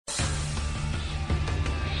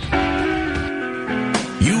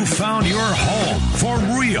found your home for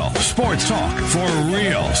real sports talk for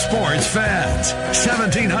real sports fans.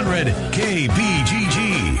 1700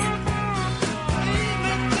 KBGG.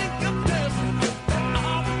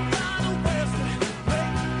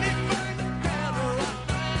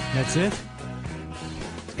 That's it?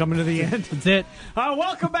 Coming to the end? That's it.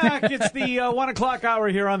 Welcome back. It's the 1 o'clock hour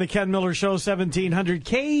here on the Ken Miller Show, 1700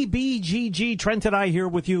 KBGG. Trent and I here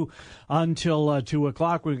with you until 2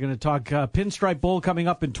 o'clock. We're going to talk Pinstripe Bowl coming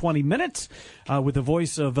up in 20 minutes with the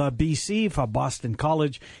voice of BC from Boston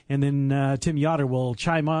College. And then Tim Yoder will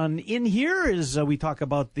chime on in here as we talk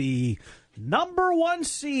about the number one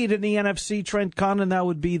seed in the NFC, Trent Conn, and that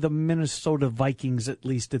would be the Minnesota Vikings, at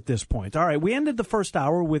least at this point. All right, we ended the first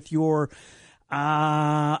hour with your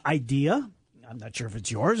idea. I'm not sure if it's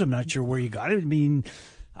yours. I'm not sure where you got it. I mean,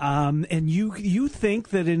 and you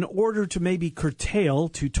think that in order to maybe curtail,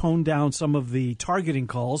 to tone down some of the targeting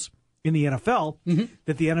calls in the NFL,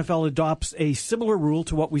 that the NFL adopts a similar rule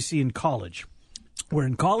to what we see in college. Where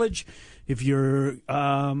in college, if you're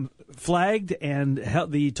flagged and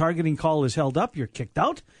the targeting call is held up, you're kicked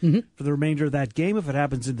out for the remainder of that game. If it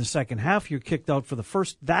happens in the second half, you're kicked out for the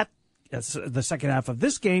second half of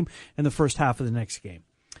this game and the first half of the next game.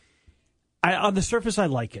 On the surface, I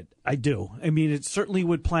like it. I do. I mean, it certainly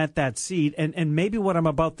would plant that seed. And maybe what I'm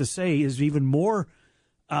about to say is even more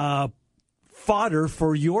fodder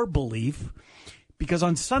for your belief, because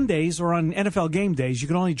on Sundays or on NFL game days, you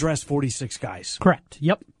can only dress 46 guys. Correct.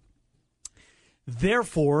 Yep.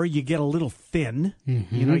 Therefore, you get a little thin.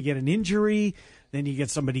 You get an injury, then you get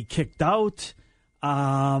somebody kicked out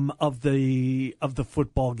of the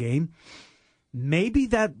football game. Maybe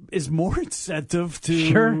that is more incentive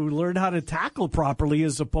to learn how to tackle properly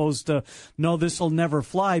as opposed to, no, this will never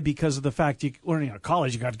fly because of the fact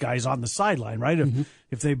college, you got guys on the sideline, right?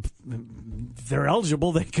 If they're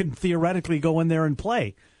eligible, they can theoretically go in there and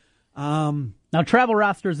play. Now, travel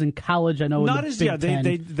rosters in college, I know not in the as Big Ten,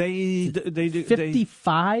 they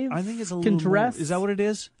 55. I think it's a can little dress. More, is that what it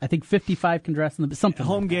is? I think 55 can dress in the something.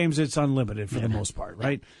 Home like games, it's unlimited for the most part,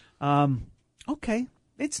 right? Okay.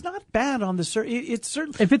 It's not bad on the it's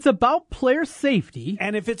certainly if it's about player safety,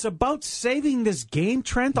 and if it's about saving this game,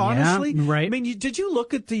 Trent. Honestly, right? I mean, did you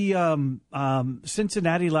look at the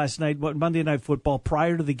Cincinnati last night? Monday Night Football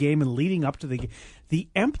prior to the game and leading up to the game, the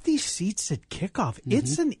empty seats at kickoff.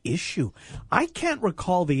 It's an issue. I can't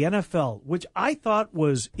recall the NFL, which I thought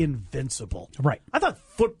was invincible. Right. I thought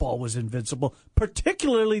football was invincible,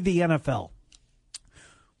 particularly the NFL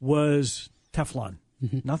was Teflon.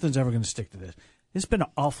 Nothing's ever going to stick to this. It's been an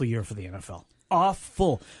awful year for the NFL.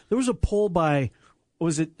 Awful. There was a poll by,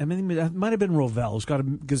 it might have been Rovell, who's got a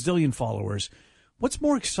gazillion followers. What's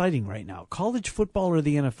more exciting right now, college football or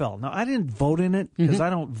the NFL? Now, I didn't vote in it because I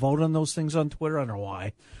don't vote on those things on Twitter. I don't know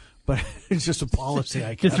why, but it's just a policy,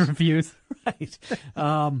 I guess. Just refuse. Right.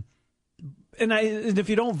 And if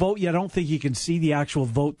you don't vote, I don't think you can see the actual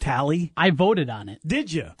vote tally. I voted on it.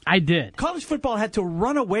 Did you? I did. College football had to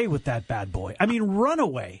run away with that bad boy. I mean, run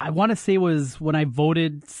away. I want to say it was when I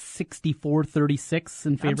voted 64-36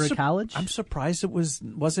 in favor of college. I'm surprised it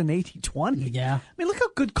wasn't 80-20. Yeah. I mean, look how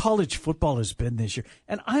good college football has been this year.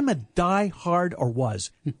 And I'm a die-hard, or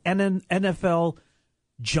was, an NFL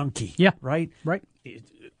junkie. Yeah. Right? Right.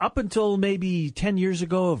 Up until maybe 10 years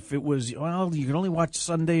ago, if it was, you can only watch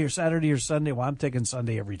Sunday or Saturday or Sunday, I'm taking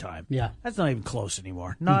Sunday every time. Yeah. That's not even close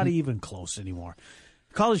anymore. Not even close anymore.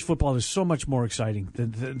 College football is so much more exciting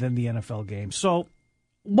than the NFL game. So,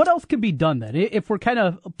 what else could be done then? If we're kind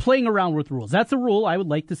of playing around with rules, that's a rule I would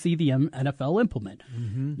like to see the NFL implement.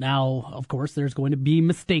 Now, of course, there's going to be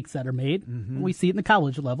mistakes that are made. We see it in the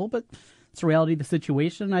college level, but it's the reality of the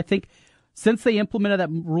situation. I think since they implemented that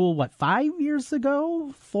rule, 4 or 5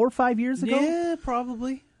 years ago? Yeah,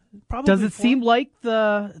 probably. Does it seem like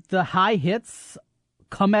the high hits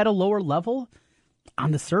come at a lower level?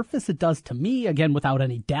 On the surface, it does to me. Again, without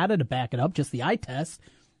any data to back it up, just the eye test,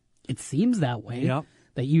 it seems that way. Yep.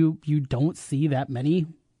 That you don't see that many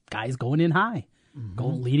guys going in high,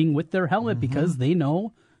 leading with their helmet because they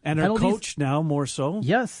know. And are coached now more so?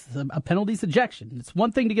 Yes, a penalty's ejection. It's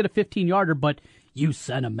one thing to get a 15-yarder, but you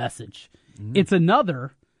send a message. It's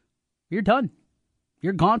another, you're done.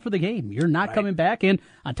 You're gone for the game. You're not coming back. And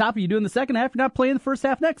on top of you doing the second half, you're not playing the first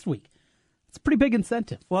half next week. It's a pretty big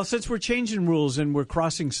incentive. Well, since we're changing rules and we're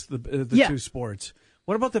crossing the two sports,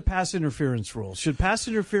 what about the pass interference rules? Should pass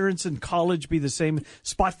interference in college be the same?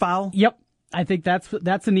 Spot foul? Yep. I think that's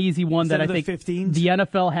an easy one Instead that I of think 15s? the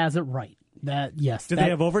NFL has it right. That yes. Do they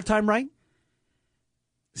have overtime right?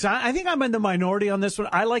 So I think I'm in the minority on this one.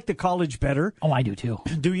 I like the college better. Oh, I do too.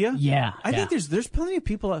 Do you? Yeah. I think there's plenty of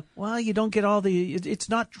people. Well, you don't get all the. It's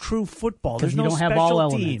not true football. There's you no don't have special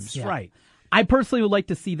all teams, elements. Yeah. right? I personally would like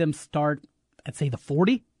to see them start at, say, the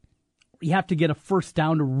 40. You have to get a first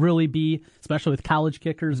down to really be, especially with college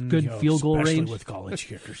kickers, good field goal especially range. with college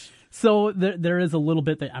kickers. So there is a little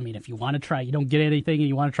bit that, I mean, if you want to try, you don't get anything and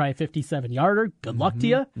you want to try a 57-yarder, good luck to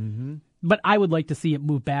you. Mm-hmm. But I would like to see it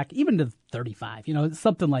move back, even to 35,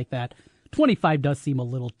 something like that. 25 does seem a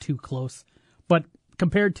little too close. But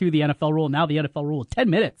compared to the NFL rule, now the NFL rule of 10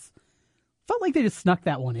 minutes, felt like they just snuck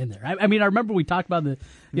that one in there. I mean, I remember we talked about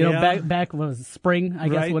back when it was spring, I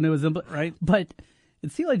guess, when it was right. But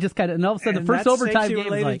it seemed like just kind of, and all of a sudden, And the first that's overtime safety game was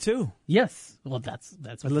related like, too. Yes. Well, that's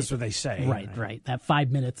At least what they say. Right. That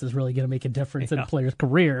 5 minutes is really going to make a difference in a player's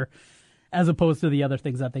career as opposed to the other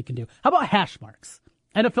things that they can do. How about hash marks?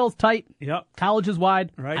 NFL's tight. Yep. College is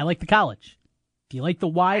wide. Right. I like the college. Do you like the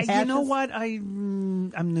wide hashes? You know what?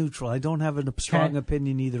 I'm neutral. I don't have a strong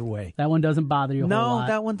opinion either way. That one doesn't bother you a whole lot? No,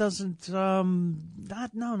 that one doesn't.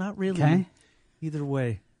 Not really. Okay. Either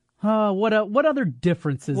way. What other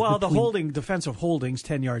differences? Well, between... defensive holdings,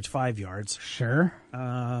 10 yards, 5 yards. Sure.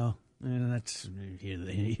 And that's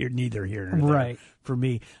neither here nor there right for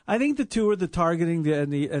me. I think the two are the targeting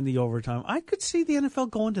and the overtime. I could see the NFL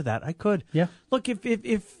going to that. I could. Yeah. Look,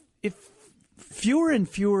 if fewer and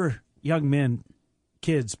fewer young men,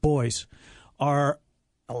 kids, boys, are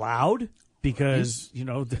allowed, because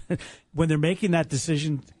when they're making that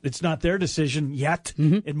decision, it's not their decision yet.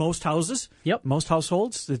 Mm-hmm. In most houses, most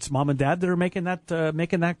households, it's mom and dad that are making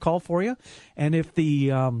that call for you. And if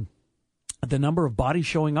the number of bodies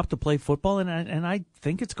showing up to play football, and I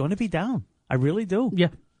think it's going to be down. I really do. Yeah.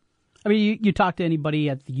 I mean, you talk to anybody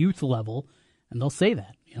at the youth level, and they'll say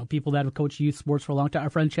that. People that have coached youth sports for a long time. Our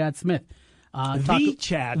friend Chad Smith.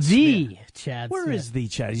 Chad Smith. Where is the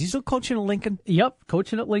Chad? Is he still coaching at Lincoln? Yep,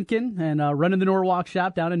 coaching at Lincoln and running the Norwalk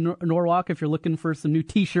shop down in Norwalk if you're looking for some new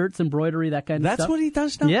T-shirts, embroidery, that kind of stuff. That's what he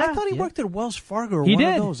does now? Yeah, I thought he worked at Wells Fargo or one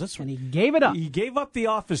of those. That's and he gave it up. He gave up the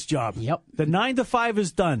office job. Yep. The 9 to 5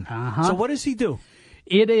 is done. Uh-huh. So what does he do?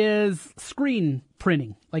 It is screen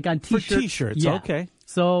printing, like on T-shirts. For T-shirts, yeah. Okay.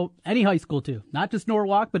 So any high school, too. Not just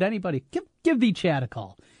Norwalk, but anybody. Give the Chad a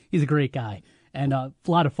call. He's a great guy. And a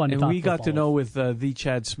lot of fun to talk And we got to know with the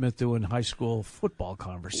Chad Smith doing high school football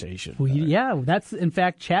conversation. That's, in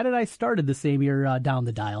fact, Chad and I started the same year down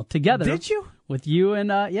the dial together. Did you? With you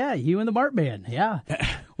and you and the Mart Band. Yeah.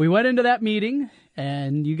 We went into that meeting,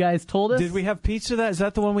 and you guys told us. Did we have pizza? Is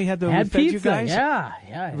that the one we had? Had we fed pizza, you guys?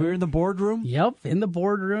 Yeah. We were in the boardroom? Yep, in the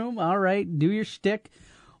boardroom. All right, do your shtick.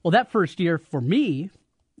 Well, that first year for me,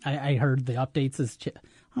 I heard the updates as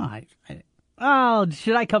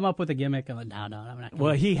should I come up with a gimmick? I'm like, no, I'm not.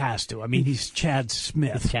 Well, he has to. I mean, he's Chad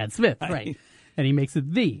Smith. It's Chad Smith, right. And he makes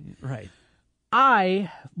it the. Right.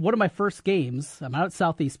 One of my first games, I'm out at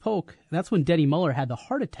Southeast Polk, and that's when Denny Muller had the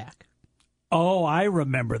heart attack. Oh, I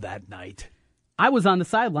remember that night. I was on the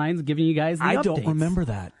sidelines giving you guys the updates. I don't remember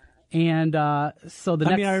that. And so the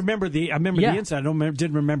next... I remember the inside.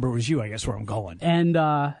 Didn't remember it was you, I guess, where I'm going. And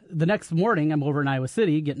the next morning, I'm over in Iowa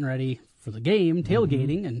City getting ready for the game,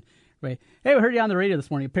 tailgating, and... Right. Hey, we heard you on the radio this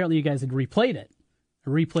morning. Apparently, you guys had replayed it.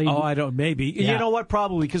 Oh, I don't. Maybe. Yeah. You know what?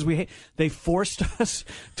 Probably because they forced us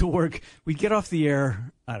to work. We get off the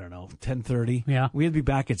air. I don't know, 10:30. Yeah. We had to be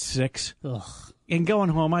back at 6. Ugh. And going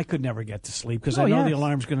home, I could never get to sleep because I know the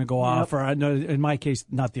alarm's going to go off. Or I know, in my case,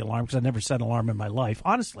 not the alarm because I never set an alarm in my life.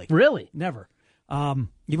 Honestly. Really? Never. Even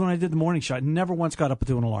when I did the morning show, I never once got up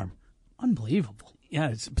to an alarm. Unbelievable. Yeah,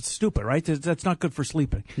 it's stupid, right? That's not good for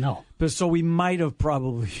sleeping. No. But so we might have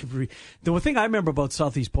probably... The one thing I remember about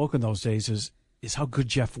Southeast Polk in those days is how good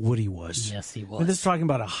Jeff Woody was. Yes, he was. And this is talking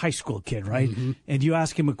about a high school kid, right? Mm-hmm. And you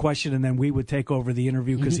ask him a question, and then we would take over the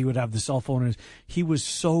interview because he would have the cell phone. He was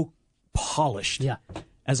so polished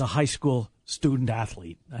as a high school student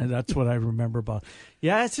athlete. And that's what I remember about.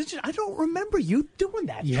 Yeah, it's interesting. I don't remember you doing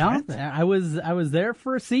that, Yeah, Trent. I was there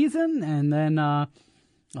for a season, and then...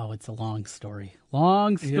 it's a long story.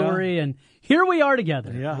 And here we are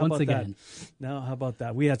together once again. Now, how about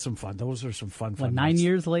that? We had some fun. Those are some fun 9 nights.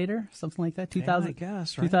 years later, something like that? 2000, I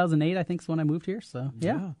guess, right? 2008, I think, is when I moved here. So,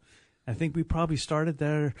 yeah. I think we probably started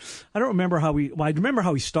there. I don't remember how I remember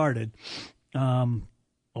how we started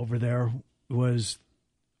over there.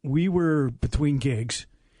 We were between gigs,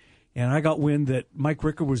 and I got wind that Mike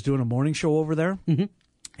Ricker was doing a morning show over there. Mm-hmm.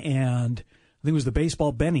 And I think it was the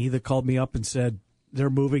Baseball Benny that called me up and said, they're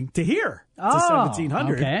moving to here, to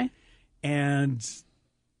 1700. Okay. And,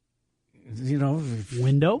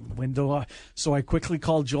 window. So I quickly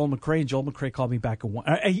called Joel McRae, and Joel McRae called me back.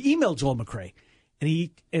 I emailed Joel McRae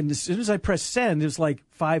And as soon as I pressed send, it was like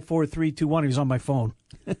 5, 4, 3, 2, 1. He was on my phone.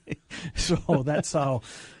 So that's how.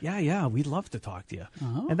 Yeah, we'd love to talk to you.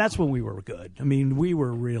 Oh. And that's when we were good. I mean, we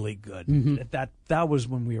were really good. Mm-hmm. That was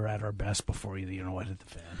when we were at our best before you know what hit the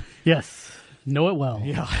fan. Yes. Know it well.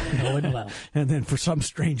 Yeah. Know it well. And then for some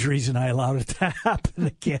strange reason, I allowed it to happen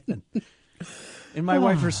again. And my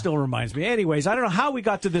wife still reminds me. Anyways, I don't know how we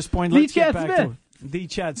got to this point. Let's get back to the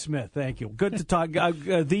Chad Smith. Thank you. Good to talk.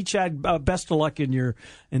 The Chad, best of luck in your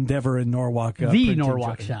endeavor in Norwalk. The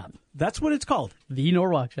Norwalk Shop. That's what it's called. The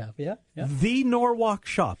Norwalk Shop. Yeah. The Norwalk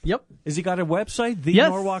Shop. Yep. Has he got a website?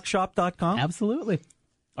 TheNorwalkShop.com? TheNorwalkShop.com? Absolutely.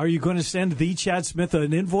 Are you going to send the Chad Smith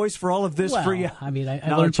an invoice for all of this Well, for you? I mean,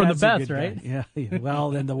 I learned from the best, right? Yeah.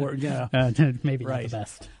 Well, then the word, yeah. Maybe Right. not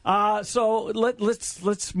the best. So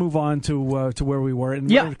let's move on to where we were. And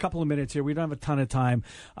Yeah. we're in a couple of minutes here. We don't have a ton of time,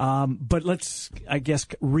 but let's, I guess,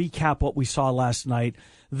 recap what we saw last night.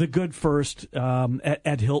 The good first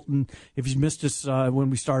at Hilton. If you missed us when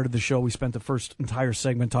we started the show, we spent the first entire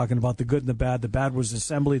segment talking about the good and the bad. The bad was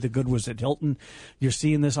Assembly. The good was at Hilton. You're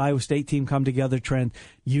seeing this Iowa State team come together, Trent.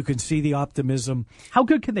 You can see the optimism. How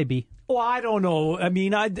good can they be? Well, I don't know. I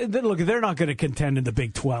mean, look, they're not going to contend in the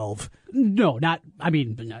Big 12. No, not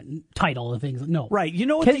title and things. No. Right. You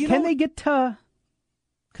know what? Can they get to...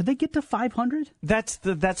 Could they get to 500? That's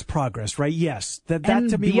progress, right? Yes. That and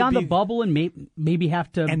to me be on would the bubble and maybe have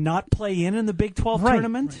to... And not play in the Big 12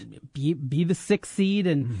 tournament? Be the 6th seed,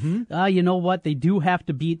 and you know what? They do have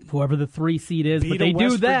to beat whoever the 3 seed is, Beat but they West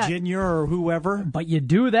do that. Virginia or whoever. But you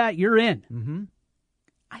do that, you're in. Mm-hmm.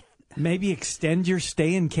 Maybe extend your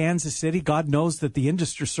stay in Kansas City. God knows that the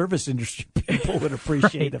service industry people would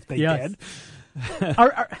appreciate if they did.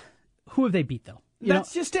 Who have they beat, though?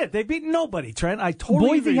 That's just it. They beat nobody, Trent. I totally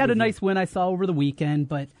Boise agree had with a nice win I saw over the weekend,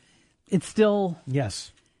 but it's still...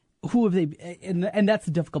 Yes. Who have they... And that's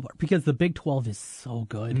the difficult part, because the Big 12 is so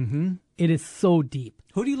good. Mm-hmm. It is so deep.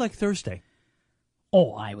 Who do you like Thursday?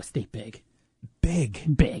 Oh, Iowa State big.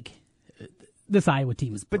 Big. This Iowa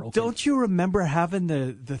team is broken. But don't you remember having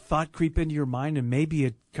the thought creep into your mind, and maybe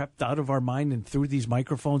it crept out of our mind and through these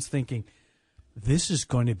microphones thinking... This is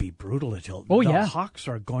going to be brutal at Hilton. Oh, the yeah. Hawks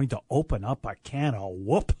are going to open up a can of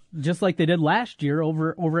whoop. Just like they did last year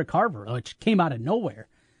over at Carver, which came out of nowhere.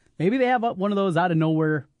 Maybe they have one of those out of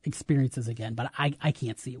nowhere experiences again, but I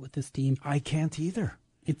can't see it with this team. I can't either.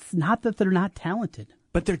 It's not that they're not talented.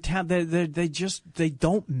 But they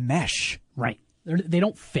don't mesh. Right. They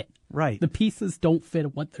don't fit. Right. The pieces don't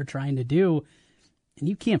fit what they're trying to do, and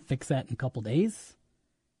you can't fix that in a couple days.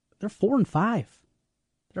 They're 4-5.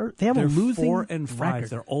 They have a losing 4-5. record.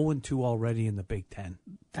 They're 0-2 already in the Big Ten.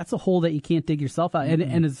 That's a hole that you can't dig yourself out.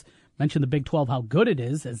 And as mentioned, the Big 12, how good it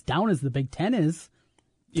is, as down as the Big 10 is.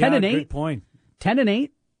 10-8. Good point.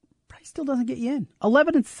 10-8 probably still doesn't get you in.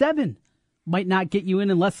 11-7 might not get you in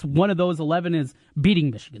unless one of those 11 is beating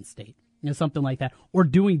Michigan State, something like that, or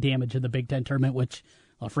doing damage in the Big 10 tournament, which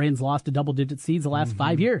Lafrene's lost to double-digit seeds the last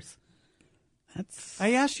 5 years.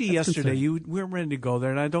 I asked you yesterday, we were ready to go there,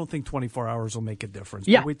 and I don't think 24 hours will make a difference.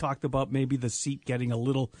 Yeah. But we talked about maybe the seat getting a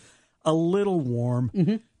little warm.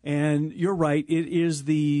 Mm-hmm. And you're right, it is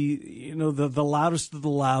the loudest of the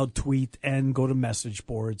loud tweet and go to message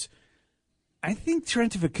boards. I think,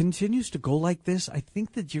 Trent, if it continues to go like this, I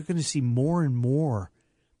think that you're going to see more and more,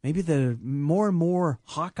 maybe the more and more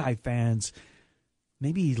Hawkeye fans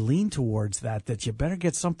maybe lean towards that you better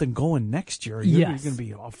get something going next year. You're going to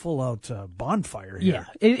be a full-out bonfire here.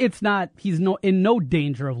 Yeah, it's not. He's in no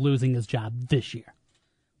danger of losing his job this year,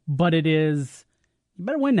 but it is. You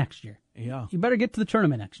better win next year. Yeah, you better get to the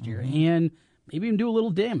tournament next year, and maybe even do a little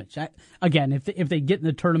damage. Again, if they get in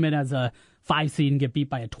the tournament as a 5 seed and get beat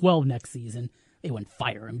by a 12 next season, they wouldn't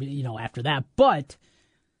fire him. After that, but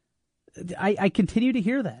I continue to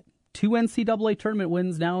hear that 2 NCAA tournament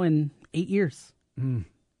wins now in 8 years.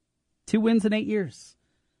 2 wins in 8 years.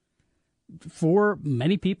 For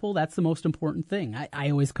many people, that's the most important thing.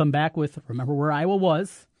 I always come back with, remember where Iowa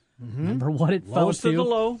was. Remember what it fell to. Lowest of the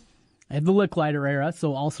low. I had the Licklider era,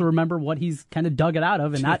 so also remember what he's kind of dug it out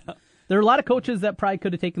of. And there are a lot of coaches that probably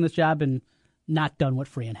could have taken this job and not done what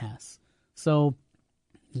Fran has. So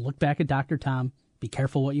look back at Dr. Tom. Be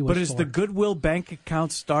careful what you wish for. But is the Goodwill bank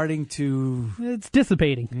account starting to... It's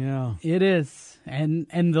dissipating. Yeah. It is. And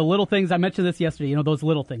the little things, I mentioned this yesterday, those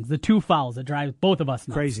little things, the 2 fouls that drive both of us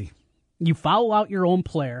nuts. Crazy. You foul out your own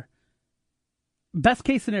player. Best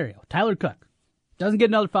case scenario, Tyler Cook doesn't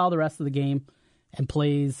get another foul the rest of the game and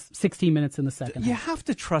plays 16 minutes in the second half. You have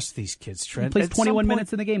to trust these kids, Trent. He plays 21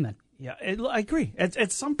 minutes in the game then. Yeah, I agree.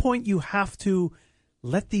 At some point, you have to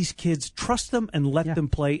let these kids trust them and let them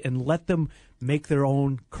play and let them make their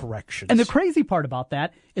own corrections. And the crazy part about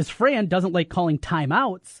that is Fran doesn't like calling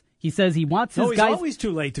timeouts. He says he wants his guys always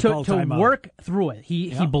too late to call timeout. Work through it.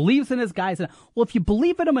 He believes in his guys. Well, if you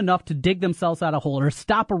believe in them enough to dig themselves out of a hole or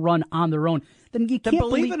stop a run on their own, then you can't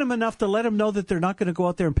believe in them enough to let them know that they're not going to go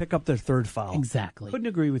out there and pick up their third foul. Exactly. Couldn't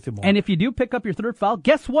agree with you more. And if you do pick up your third foul,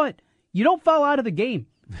 guess what? You don't foul out of the game.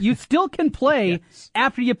 You still can play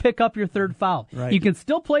after you pick up your third foul. Right. You can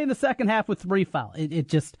still play in the second half with 3 fouls. It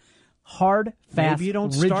just hard, fast, maybe you don't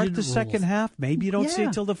rigid start the rules. second half. Maybe you don't see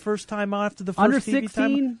it till the first time after the first Under TV 16,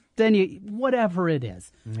 time. then whatever it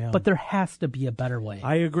is. Yeah. But there has to be a better way.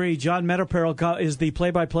 I agree. John Meadow-Perrell is the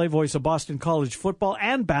play-by-play voice of Boston College football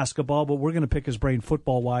and basketball, but we're going to pick his brain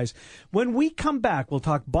football-wise. When we come back, we'll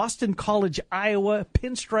talk Boston College, Iowa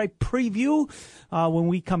pinstripe preview. When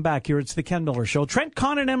we come back here, it's the Ken Miller Show. Trent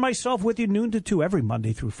Connon and myself with you noon to 2 every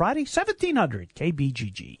Monday through Friday, 1700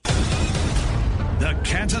 KBGG. The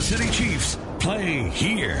Kansas City Chiefs play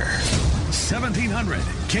here. 1700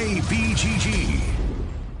 KBGG.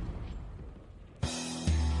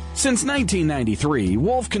 Since 1993,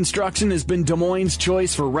 Wolf Construction has been Des Moines'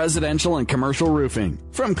 choice for residential and commercial roofing.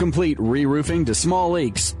 From complete re-roofing to small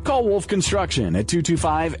leaks, call Wolf Construction at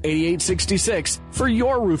 225-8866 for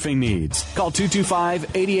your roofing needs. Call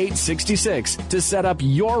 225-8866 to set up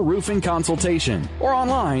your roofing consultation or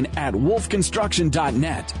online at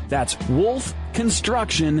wolfconstruction.net. That's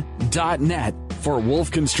wolfconstruction.net for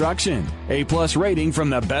Wolf Construction. A+ rating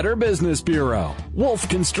from the Better Business Bureau.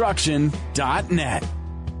 wolfconstruction.net.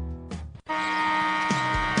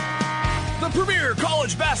 The premier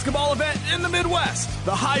college basketball event in the Midwest,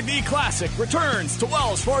 the Hy-Vee Classic, returns to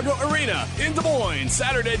Wells Fargo Arena in Des Moines,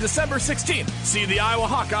 Saturday, December 16th. See the Iowa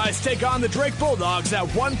Hawkeyes take on the Drake Bulldogs at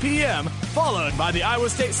 1 p.m., followed by the Iowa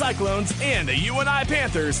State Cyclones and the UNI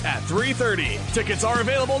Panthers at 3:30. Tickets are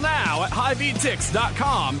available now at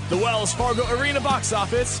HighVTix.com, the Wells Fargo Arena box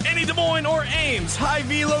office, any Des Moines or Ames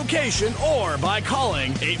Hy-Vee location, or by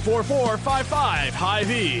calling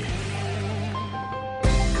 844-55-HIGH-V.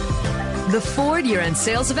 The Ford year-end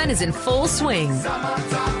sales event is in full swing.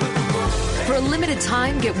 For a limited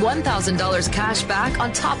time, get $1,000 cash back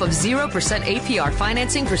on top of 0% APR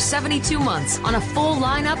financing for 72 months on a full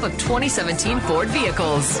lineup of 2017 Ford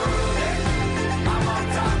vehicles.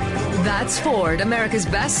 That's Ford, America's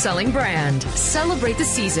best-selling brand. Celebrate the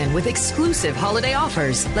season with exclusive holiday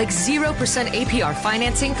offers like 0% APR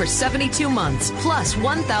financing for 72 months, plus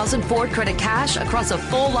 1,000 Ford credit cash across a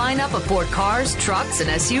full lineup of Ford cars, trucks, and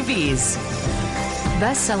SUVs.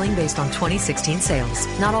 Best-selling based on 2016 sales.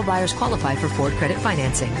 Not all buyers qualify for Ford credit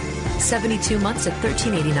financing. 72 months at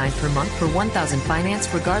 $13.89 per month for 1,000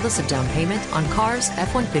 finance, regardless of down payment on cars,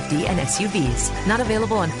 F-150, and SUVs. Not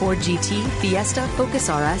available on Ford GT, Fiesta, Focus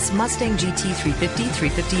RS, Mustang GT 350,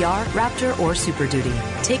 350R, Raptor, or Super Duty.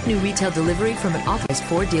 Take new retail delivery from an authorized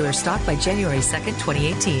Ford dealer stock by January 2nd,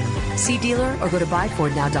 2018. See dealer or go to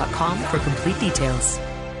buyfordnow.com for complete details.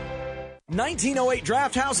 1908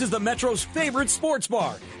 Draft House is the Metro's favorite sports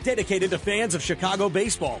bar, dedicated to fans of Chicago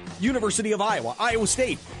baseball, University of Iowa, Iowa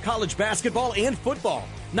State, college basketball, and football.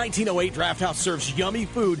 1908 Draft House serves yummy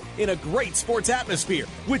food in a great sports atmosphere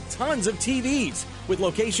with tons of TVs, with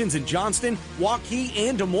locations in Johnston, Waukee,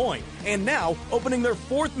 and Des Moines, and now opening their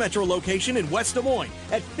 4th Metro location in West Des Moines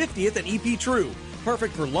at 50th and EP True.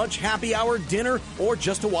 Perfect for lunch, happy hour, dinner, or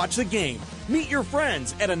just to watch the game. Meet your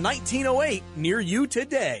friends at a 1908 near you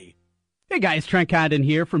today. Hey guys, Trent Condon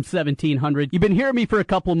here from 1700. You've been hearing me for a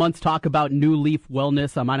couple of months talk about New Leaf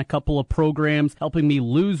Wellness. I'm on a couple of programs helping me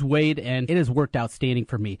lose weight, and it has worked outstanding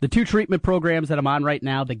for me. The 2 treatment programs that I'm on right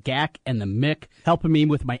now, the GAC and the MIC, helping me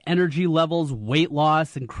with my energy levels, weight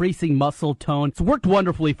loss, increasing muscle tone. It's worked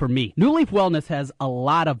wonderfully for me. New Leaf Wellness has a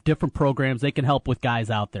lot of different programs they can help with guys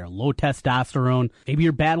out there. Low testosterone, maybe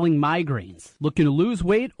you're battling migraines, looking to lose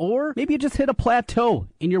weight, or maybe you just hit a plateau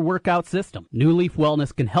in your workout system. New Leaf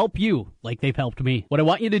Wellness can help you like they've helped me. What I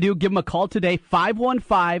want you to do, give them a call today,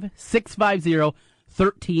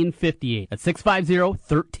 515-650-1358. That's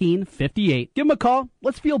 650-1358. Give them a call.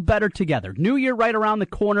 Let's feel better together. New year right around the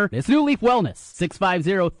corner. It's New Leaf Wellness,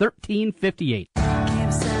 650-1358.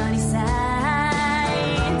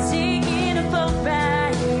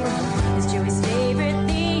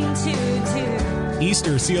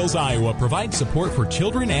 Easter Seals Iowa provides support for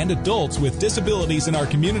children and adults with disabilities in our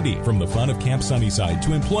community. From the fun of Camp Sunnyside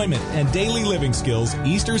to employment and daily living skills,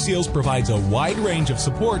 Easter Seals provides a wide range of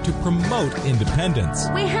support to promote independence.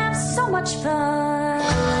 We have so much fun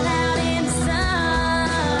out in the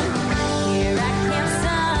sun here at Camp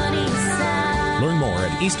Sunnyside. Learn more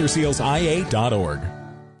at eastersealsia.org.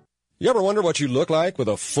 You ever wonder what you look like with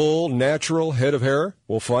a full, natural head of hair?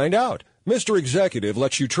 Well, find out. Mr. Executive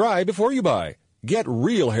lets you try before you buy. Get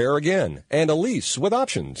real hair again and a lease with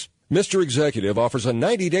options. Mr. Executive offers a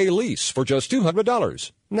 90-day lease for just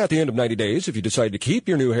 $200. And at the end of 90 days, if you decide to keep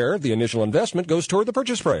your new hair, the initial investment goes toward the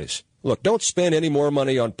purchase price. Look, don't spend any more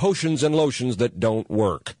money on potions and lotions that don't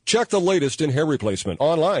work. Check the latest in hair replacement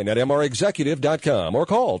online at mrexecutive.com or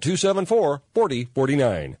call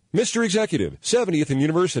 274-4049. Mr. Executive, 70th and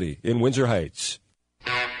University in Windsor Heights.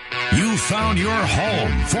 You found your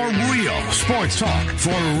home for real sports talk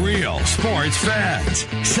for real sports fans.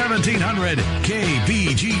 1700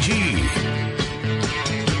 KBGG.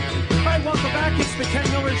 All right, welcome back. It's the Ken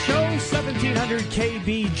Miller Show, 1700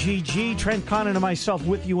 KBGG. Trent Connon and myself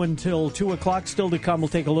with you until 2 o'clock. Still to come, we'll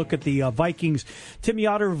take a look at the Vikings. Tim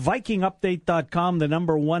Yoder, VikingUpdate.com, the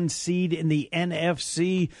number 1 seed in the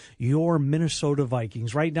NFC, your Minnesota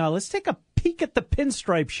Vikings. Right now, let's take a peek at the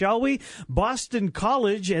pinstripe, shall we? Boston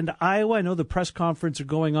College and Iowa. I know the press conference are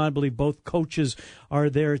going on. I believe both coaches are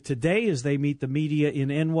there today as they meet the media in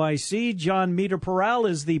NYC. John Meter-Peral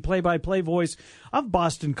is the play-by-play voice of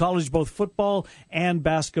Boston College, both football and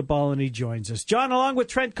basketball, and he joins us. John, along with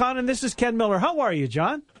Trent Connon, this is Ken Miller. How are you,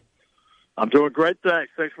 John? I'm doing great,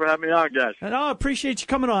 thanks. Thanks for having me on, guys. And I appreciate you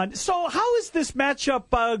coming on. So, how is this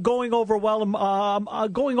matchup going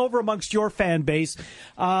over amongst your fan base?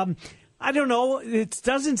 I don't know. It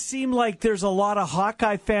doesn't seem like there's a lot of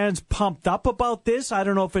Hawkeye fans pumped up about this. I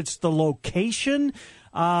don't know if it's the location,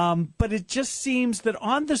 but it just seems that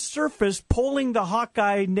on the surface, polling the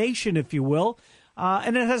Hawkeye Nation, if you will,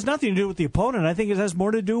 and it has nothing to do with the opponent. I think it has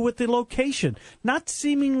more to do with the location, not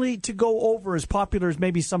seemingly to go over as popular as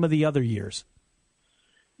maybe some of the other years.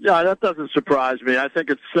 Yeah, that doesn't surprise me. I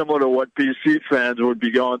think it's similar to what BC fans would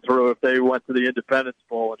be going through if they went to the Independence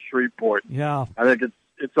Bowl in Shreveport. Yeah. I think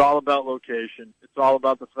it's all about location. It's all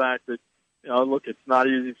about the fact that, look, it's not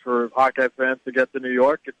easy for Hawkeye fans to get to New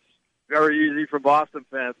York. It's very easy for Boston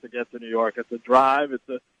fans to get to New York. It's a drive. It's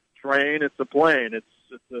a train. It's a plane. It's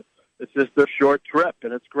just a short trip,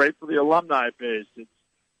 and it's great for the alumni base. It's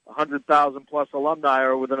 100,000-plus alumni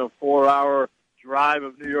are within a 4-hour drive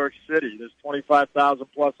of New York City. There's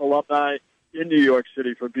 25,000-plus alumni in New York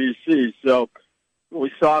City for BC. So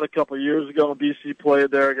we saw it a couple of years ago when BC played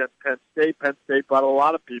there against Penn State. Penn State brought a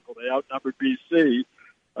lot of people. They outnumbered BC.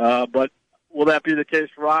 But will that be the case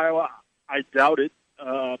for Iowa? I doubt it.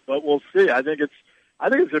 But we'll see. I think it's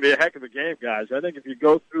going to be a heck of a game, guys. I think if you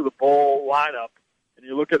go through the bowl lineup and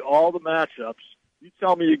you look at all the matchups, you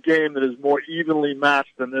tell me a game that is more evenly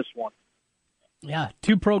matched than this one. Yeah,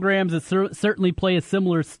 two programs that certainly play a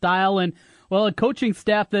similar style, and, well, a coaching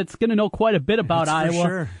staff that's going to know quite a bit about Iowa.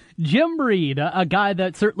 Sure. Jim Reed, a guy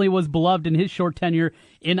that certainly was beloved in his short tenure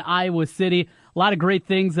in Iowa City. A lot of great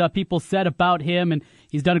things people said about him, and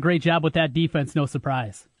he's done a great job with that defense, no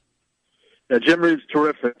surprise. Yeah, Jim Reed's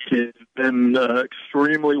terrific. He's been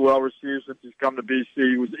extremely well received since he's come to BC.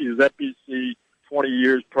 He was at BC 20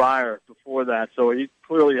 years before that, so he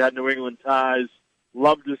clearly had New England ties.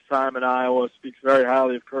 Loved his time in Iowa, speaks very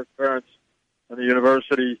highly of Kirk Ferentz and the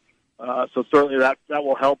university. So certainly that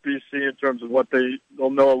will help BC in terms of what they'll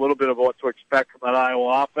know a little bit of what to expect from that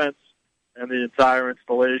Iowa offense and the entire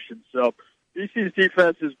installation. So BC's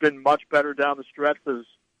defense has been much better down the stretch. There's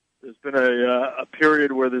been a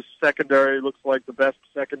period where this secondary looks like the best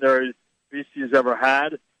secondary BC's ever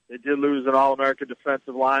had. They did lose an All-American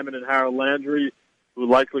defensive lineman in Harold Landry, who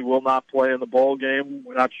likely will not play in the bowl game.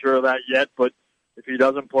 We're not sure of that yet, but if he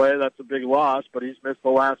doesn't play, that's a big loss, but he's missed the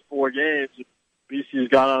last 4 games. BC's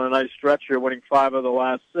got on a nice stretch here, winning 5 of the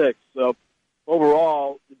last 6. So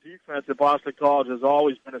overall, the defense at Boston College has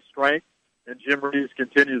always been a strength, and Jim Reed's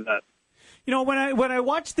continued that. You know, when I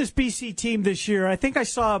watched this BC team this year, I think I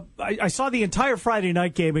saw the entire Friday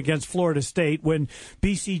night game against Florida State when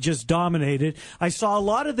BC just dominated. I saw a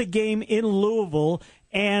lot of the game in Louisville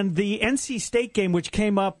and the NC State game, which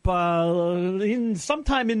came up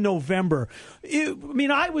sometime in November.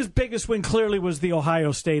 Iowa's biggest win clearly was the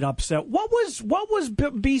Ohio State upset. What was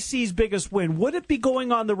BC's biggest win? Would it be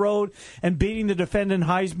going on the road and beating the defending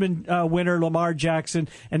Heisman winner Lamar Jackson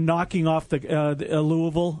and knocking off the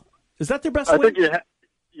Louisville? Is that their best win? I think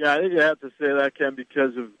you have to say that, Ken,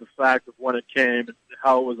 because of the fact of when it came and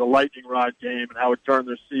how it was a lightning rod game and how it turned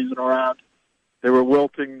their season around. They were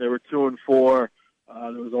wilting. They were 2-4.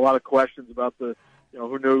 There was a lot of questions about who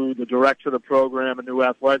knew the director of the program, a new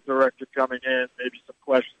athletic director coming in, maybe some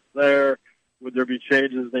questions there. Would there be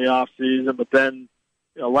changes in the off season? But then,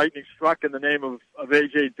 lightning struck in the name of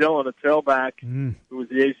A.J. Dillon, a tailback, who was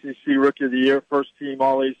the ACC Rookie of the Year, first team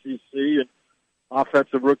All-ACC, and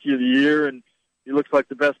Offensive Rookie of the Year, and he looks like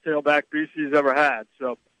the best tailback BC's ever had.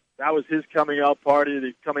 So that was his coming out party,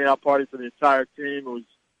 the coming out party for the entire team. It was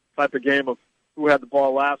the type of game of who had the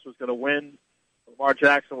ball last was going to win. Lamar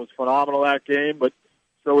Jackson was phenomenal that game, but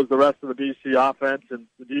so was the rest of the BC offense, and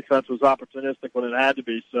the defense was opportunistic when it had to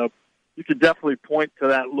be. So you could definitely point to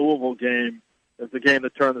that Louisville game as the game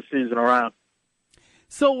that turned the season around.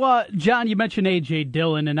 So, John, you mentioned A.J.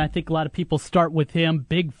 Dillon, and I think a lot of people start with him,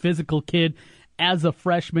 big physical kid as a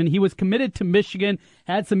freshman. He was committed to Michigan,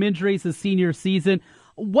 had some injuries his senior season.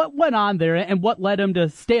 What went on there, and what led him to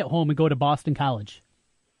stay at home and go to Boston College?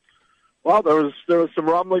 Well, there was some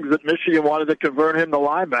rumblings that Michigan wanted to convert him to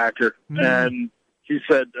linebacker, and he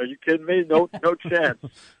said, "Are you kidding me? No chance.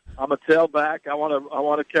 I'm a tailback. I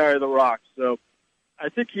want to carry the rock." So I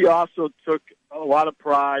think he also took a lot of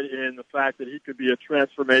pride in the fact that he could be a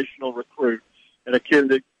transformational recruit and a kid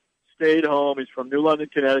that stayed home. He's from New London,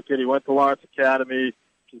 Connecticut. He went to Lawrence Academy,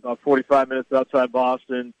 which is about 45 minutes outside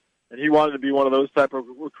Boston, and he wanted to be one of those type of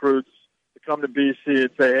recruits to come to BC and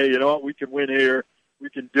say, "Hey, you know what? We can win here. We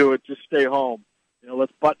can do it. Just stay home.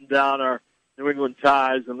 Let's button down our New England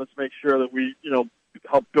ties and let's make sure that we,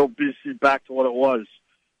 help build BC back to what it was."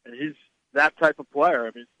 And he's that type of player.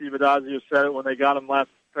 I mean, Steve Adazio said it when they got him last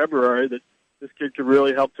February that this kid could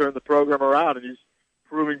really help turn the program around, and he's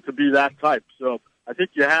proving to be that type. So I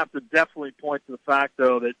think you have to definitely point to the fact,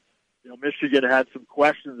 though, that Michigan had some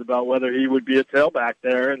questions about whether he would be a tailback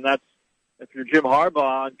there, and that's, if you're Jim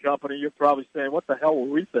Harbaugh and company, you're probably saying, what the hell were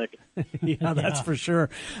we thinking? Yeah, that's for sure.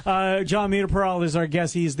 John Meterpearl is our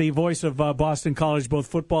guest. He's the voice of Boston College, both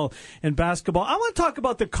football and basketball. I want to talk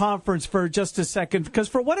about the conference for just a second, because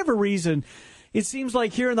for whatever reason, it seems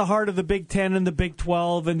like here in the heart of the Big Ten and the Big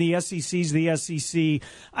 12 and the SEC's the SEC,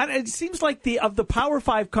 it seems like of the Power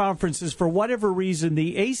 5 conferences, for whatever reason,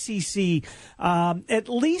 the ACC, at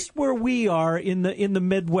least where we are in the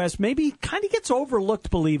Midwest, maybe kind of gets overlooked,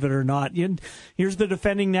 believe it or not. Here's the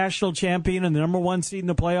defending national champion and the number one seed in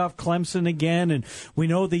the playoff, Clemson again, and we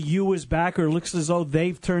know the U is back, or looks as though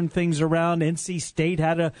they've turned things around. NC State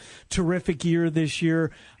had a terrific year this year.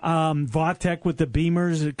 Vautech with the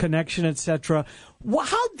Beamers connection, etc.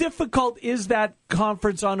 How difficult is that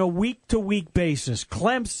conference on a week-to-week basis?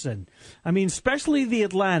 Clemson, I mean, especially the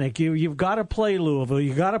Atlantic. You've got to play Louisville.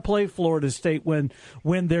 You've got to play Florida State when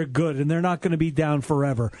they're good, and they're not going to be down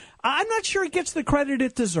forever. I'm not sure it gets the credit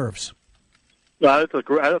it deserves. No, that's a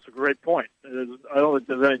great point. I don't think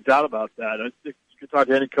there's any doubt about that. I think you can talk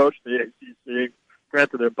to any coach in the ACC.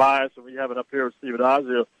 Granted, they're biased, and we have it up here with Steve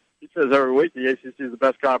Adazio. He says every week the ACC is the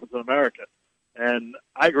best conference in America, and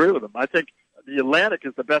I agree with him. I think the Atlantic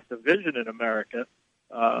is the best division in America.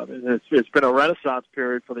 It's been a renaissance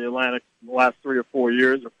period for the Atlantic in the last 3 or 4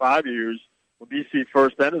 years or 5 years. When BC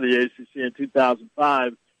first entered the ACC in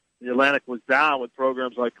 2005, the Atlantic was down with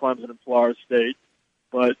programs like Clemson and Florida State,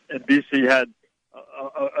 and BC had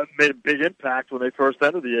made a big impact when they first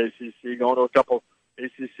entered the ACC, going to a couple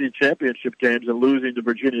ACC championship games and losing to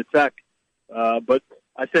Virginia Tech. But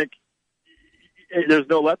I think there's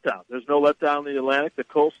no letdown. There's no letdown in the Atlantic. The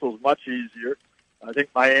Coastal is much easier. I think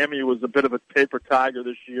Miami was a bit of a paper tiger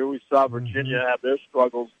this year. We saw Virginia have their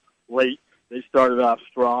struggles late. They started off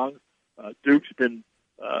strong. Duke's been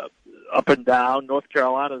up and down. North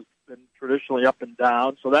Carolina's been traditionally up and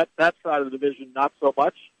down. So that side of the division, not so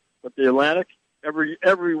much. But the Atlantic,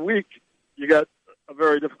 every week you got a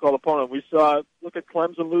very difficult opponent. Look at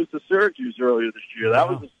Clemson lose to Syracuse earlier this year. That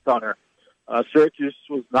was a stunner. Syracuse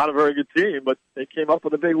was not a very good team, but they came up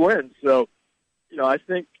with a big win. So, I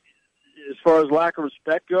think as far as lack of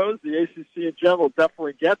respect goes, the ACC in general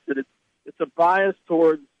definitely gets it. It's a bias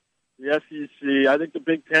towards the SEC. I think the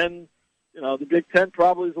Big Ten, the Big Ten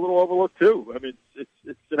probably is a little overlooked too. I mean,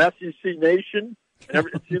 it's an SEC nation, and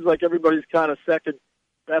it seems like everybody's kind of second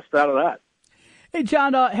best out of that. Hey,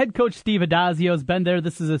 John, head coach Steve Adazio has been there.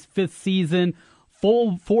 This is his 5th season,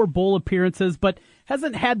 full 4 bowl appearances, but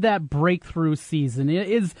hasn't had that breakthrough season.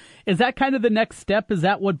 Is that kind of the next step? Is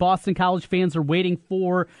that what Boston College fans are waiting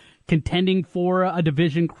for, contending for a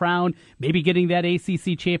division crown, maybe getting that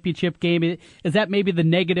ACC championship game? Is that maybe the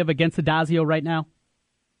negative against Adazio right now?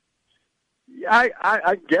 Yeah,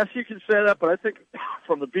 I guess you can say that, but I think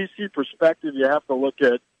from the BC perspective, you have to look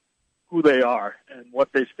at who they are and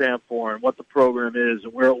what they stand for and what the program is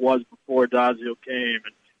and where it was before Adazio came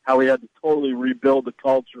and how he had to totally rebuild the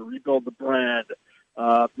culture, rebuild the brand,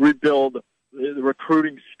 rebuild the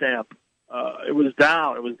recruiting stamp. It was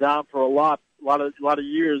down. It was down for a lot of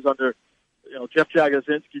years under, Jeff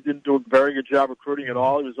Jagodzinski didn't do a very good job recruiting at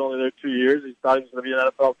all. He was only there 2 years. He thought he was going to be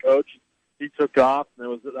an NFL coach. He took off, and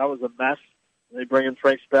that was a mess. And they bring in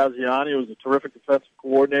Frank Spaziani, who was a terrific defensive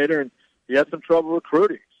coordinator, and he had some trouble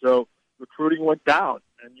recruiting. So recruiting went down,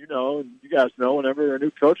 And you know, and you guys know, whenever a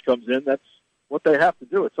new coach comes in, that's what they have to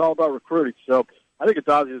do. It's all about recruiting. So I think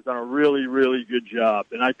Addazio has done a really, really good job.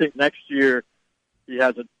 And I think next year he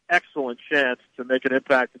has an excellent chance to make an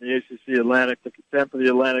impact in the ACC Atlantic, to contend for the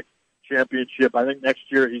Atlantic Championship. I think next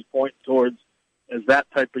year he's pointing towards as that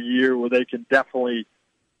type of year where they can definitely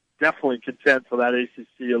contend for that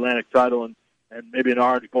ACC Atlantic title and maybe an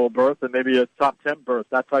Orange Bowl berth and maybe a top 10 berth,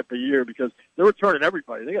 that type of year, because they're returning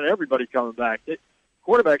everybody. They got everybody coming back.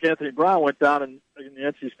 Quarterback Anthony Brown went down in the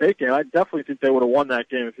NC State game. I definitely think they would have won that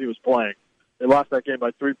game if he was playing. They lost that game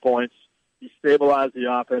by 3 points. He stabilized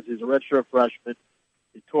the offense. He's a redshirt freshman.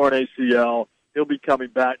 He tore an ACL. He'll be coming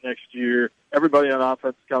back next year. Everybody on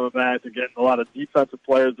offense is coming back. They're getting a lot of defensive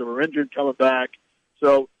players that were injured coming back.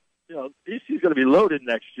 So, you know, BC is going to be loaded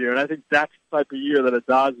next year, and I think that's the type of year that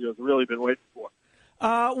Addazio has really been waiting for.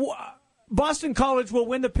 Boston College will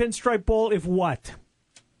win the Pinstripe Bowl if what?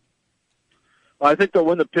 I think they'll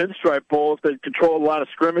win the Pinstripe Bowl if they control a lot of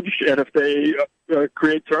scrimmage and if they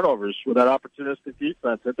create turnovers with that opportunistic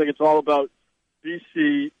defense. I think it's all about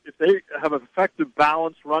BC. If they have an effective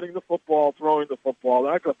balance running the football, throwing the football,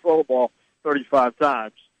 they're not going to throw the ball 35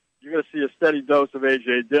 times. You're going to see a steady dose of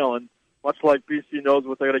A.J. Dillon, much like BC knows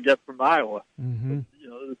what they're going to get from Iowa. Mm-hmm. You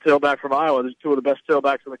know, the tailback from Iowa, they're two of the best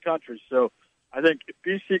tailbacks in the country. So I think if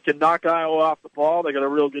BC can knock Iowa off the ball, they got a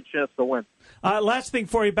real good chance to win. Last thing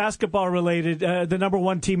for you, basketball related. The number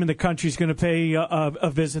one team in the country is going to pay a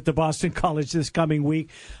visit to Boston College this coming week.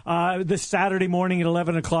 This Saturday morning at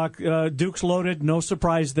 11 o'clock, Duke's loaded. No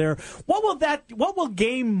surprise there. What will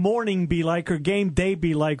game morning be like, or game day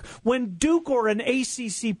be like, when Duke or an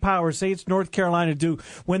ACC power, say it's North Carolina Duke,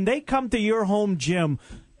 when they come to your home gym?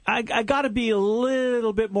 I got to be a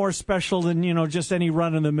little bit more special than, you know, just any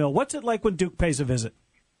run in the mill. What's it like when Duke pays a visit?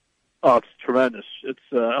 Oh, it's tremendous. It's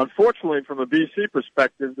unfortunately from a BC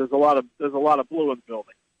perspective, there's a lot of blue in the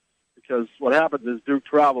building, because what happens is Duke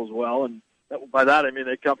travels well, and by that I mean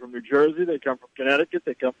they come from New Jersey, they come from Connecticut,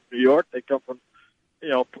 they come from New York, they come from, you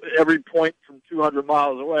know, every point from 200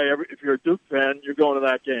 miles away. If you're a Duke fan, you're going to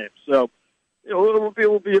that game. So, you know, it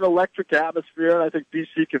will be an electric atmosphere, and I think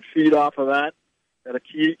BC can feed off of that. Had a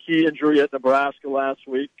key injury at Nebraska last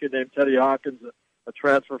week. A kid named Teddy Hawkins, a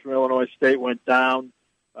transfer from Illinois State, went down.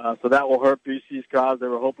 So that will hurt BC's cause. They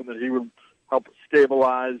were hoping that he would help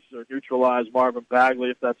stabilize or neutralize Marvin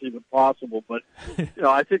Bagley, if that's even possible. But, you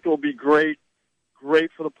know, I think it will be great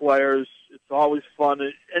for the players. It's always fun.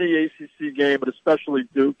 Any ACC game, but especially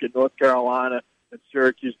Duke and North Carolina and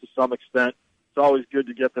Syracuse to some extent. It's always good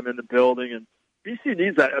to get them in the building, and BC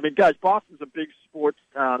needs that. I mean, guys, Boston's a big sports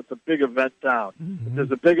town. It's a big event town. Mm-hmm. If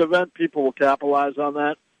there's a big event, people will capitalize on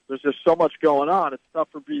that. There's just so much going on. It's tough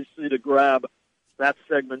for BC to grab that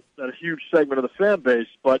segment, that huge segment of the fan base.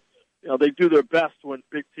 But, you know, they do their best when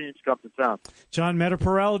big teams come to town. John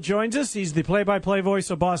Metaporel joins us. He's the play-by-play voice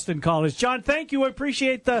of Boston College. John, thank you. I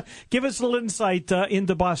appreciate give us a little insight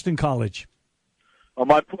into Boston College. Oh,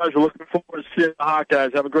 my pleasure. Looking forward to seeing the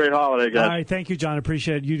Hawkeyes. Have a great holiday, guys. All right, thank you, John.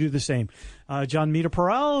 Appreciate it. You do the same. John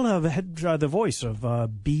Metaporel, the voice of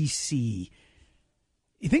BC.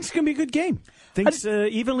 He thinks it's going to be a good game. Thinks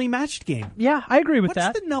evenly matched game. Yeah, I agree with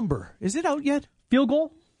that. What's the number? Is it out yet? Field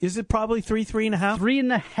goal? Is it probably 3.5?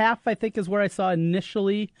 3.5, I think, is where I saw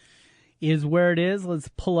initially is where it is. Let's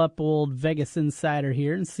pull up old Vegas Insider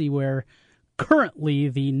here and see where currently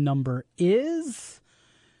the number is.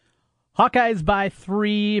 Hawkeyes by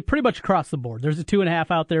 3, pretty much across the board. There's a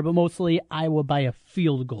 2.5 out there, but mostly Iowa by a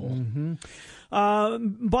field goal.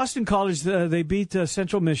 Mm-hmm. Boston College, they beat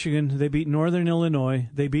Central Michigan. They beat Northern Illinois.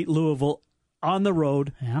 They beat Louisville on the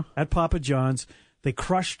road at Papa John's. They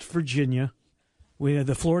crushed Virginia. We had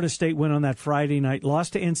the Florida State win on that Friday night.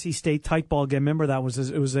 Lost to NC State, tight ball game. Remember that was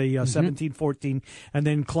a 17-14, and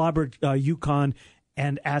then clobbered UConn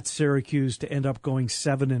and at Syracuse to end up going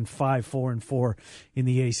 7-5, 4-4 in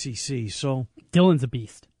the ACC. So Dillon's a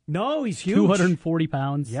beast. No, he's huge. 240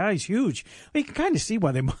 pounds. Yeah, he's huge. You can kind of see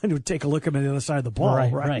why they would take a look at him on the other side of the ball,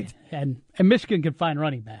 right? And Michigan can find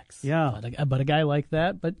running backs. Yeah. But a guy like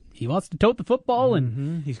that, but he wants to tote the football,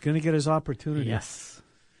 and he's going to get his opportunity. Yes.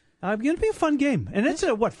 It's going to be a fun game. And it's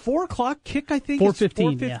a, 4 o'clock kick, I think?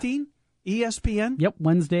 4:15. 4:15, yeah. ESPN? Yep,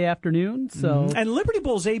 Wednesday afternoon. So And Liberty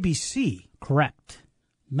Bowl's ABC. Correct.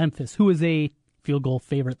 Memphis, who is a field goal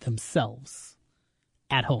favorite themselves,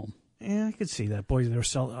 at home. Yeah, I could see that. Boy, they're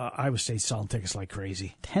Iowa State selling tickets like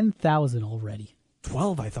crazy. 10,000 already.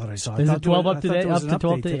 12, I thought I saw. Is it 12 up today? Up to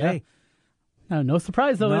 12 today. Yeah. No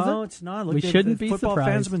surprise, though, is it? No, it's not. We shouldn't be surprised. Football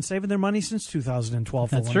fans have been saving their money since 2012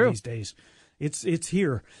 for That's one true. of these days. It's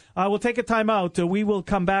here. We'll take a time out. We will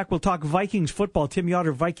come back. We'll talk Vikings football. Tim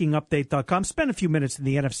Yoder, VikingUpdate.com. Spend a few minutes in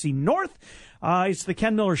the NFC North. It's the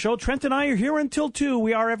Ken Miller Show. Trent and I are here until 2.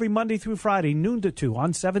 We are every Monday through Friday, noon to 2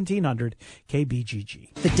 on 1700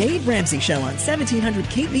 KBGG. The Dave Ramsey Show on 1700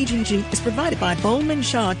 KBGG is provided by Bowman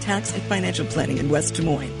Shaw Tax and Financial Planning in West Des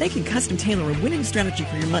Moines. They can custom tailor a winning strategy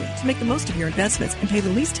for your money to make the most of your investments and pay the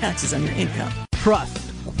least taxes on your income.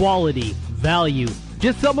 Trust, quality, value.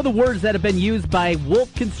 Just some of the words that have been used by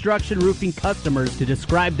Wolf Construction Roofing customers to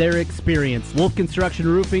describe their experience. Wolf Construction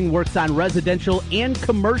Roofing works on residential and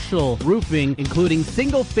commercial roofing, including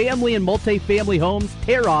single-family and multi-family homes,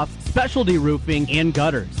 tear-offs, specialty roofing, and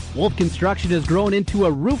gutters. Wolf Construction has grown into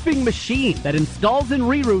a roofing machine that installs and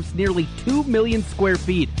re-roofs nearly 2 million square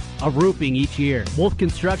feet of roofing each year. Wolf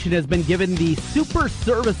Construction has been given the Super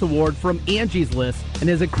Service Award from Angie's List and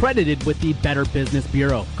is accredited with the Better Business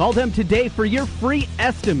Bureau. Call them today for your free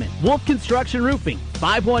estimate. Wolf Construction Roofing,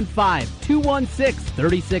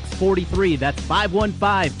 515-216-3643. That's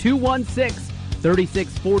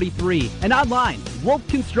 515-216-3643. And online,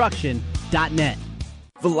 wolfconstruction.net.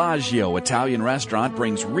 Villaggio Italian Restaurant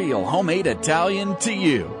brings real homemade Italian to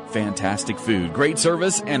you. Fantastic food, great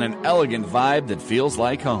service, and an elegant vibe that feels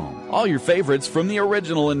like home. All your favorites from the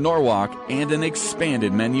original in Norwalk and an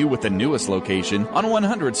expanded menu with the newest location on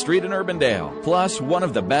 100th Street in Urbandale. Plus, one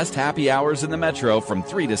of the best happy hours in the metro from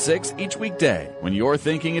 3 to 6 each weekday. When you're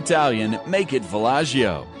thinking Italian, make it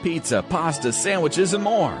Villaggio. Pizza, pasta, sandwiches, and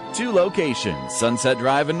more. 2 locations, Sunset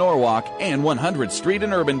Drive in Norwalk and 100th Street in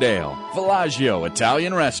Urbandale. Villaggio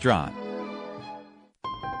Italian Restaurant.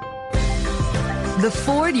 The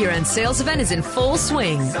Ford year-end sales event is in full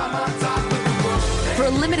swing. For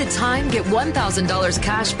a limited time, get $1,000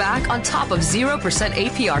 cash back on top of 0%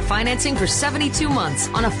 APR financing for 72 months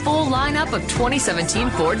on a full lineup of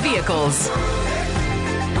 2017 Ford vehicles.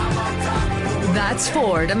 That's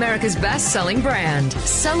Ford, America's best-selling brand.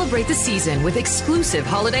 Celebrate the season with exclusive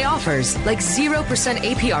holiday offers like 0%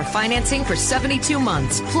 APR financing for 72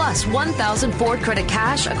 months, plus 1,000 Ford credit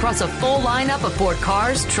cash across a full lineup of Ford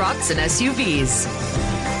cars, trucks, and SUVs.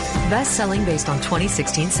 Best-selling based on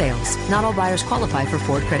 2016 sales. Not all buyers qualify for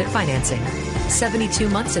Ford credit financing. 72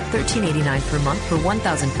 months at $1,389 per month for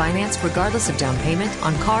 1,000 finance, regardless of down payment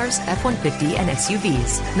on cars, F-150, and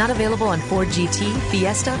SUVs. Not available on Ford GT,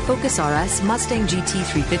 Fiesta, Focus RS, Mustang GT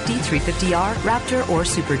 350, 350R, Raptor, or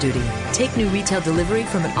Super Duty. Take new retail delivery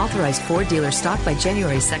from an authorized Ford dealer stock by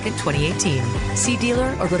January 2nd, 2018. See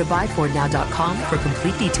dealer or go to buyfordnow.com for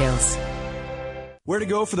complete details. Where to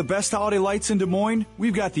go for the best holiday lights in Des Moines?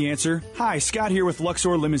 We've got the answer. Hi, Scott here with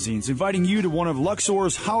Luxor Limousines, inviting you to one of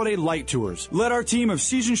Luxor's holiday light tours. Let our team of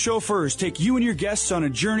seasoned chauffeurs take you and your guests on a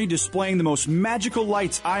journey displaying the most magical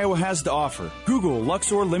lights Iowa has to offer. Google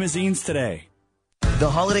Luxor Limousines today. The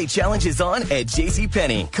holiday challenge is on at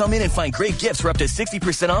JCPenney. Come in and find great gifts for up to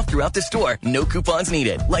 60% off throughout the store. No coupons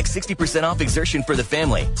needed. Like 60% off Exertion for the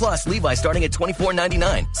family. Plus Levi's starting at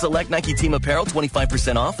 $24.99. Select Nike Team Apparel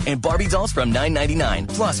 25% off. And Barbie dolls from $9.99.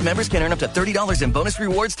 Plus members can earn up to $30 in bonus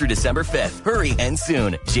rewards through December 5th. Hurry and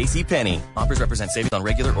soon. JCPenney. Offers represent savings on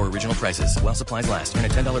regular or original prices while supplies last. Earn a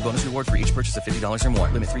 $10 bonus reward for each purchase of $50 or more.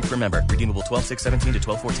 Limit 3 per member. Redeemable 12/6/17 to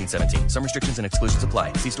 12/14/17. Some restrictions and exclusions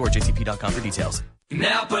apply. See store jcp.com for details.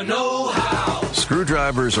 Napa know-how.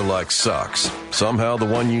 Screwdrivers are like socks. Somehow the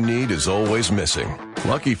one you need is always missing.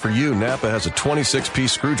 Lucky for you, Napa has a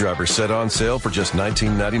 26-piece screwdriver set on sale for just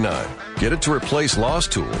 $19.99. Get it to replace lost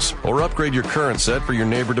tools or upgrade your current set for your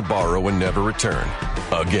neighbor to borrow and never return.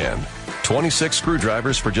 Again, 26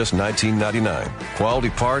 screwdrivers for just $19.99.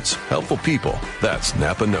 Quality parts, helpful people. That's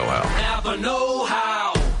Napa know-how. Napa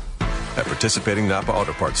know-how. At participating Napa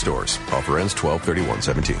Auto Parts stores. Offer ends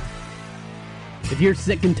 12/31/17. If you're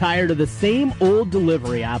sick and tired of the same old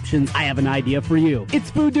delivery options, I have an idea for you.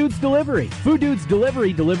 It's Food Dudes Delivery. Food Dudes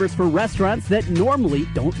Delivery delivers for restaurants that normally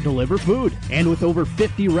don't deliver food. And with over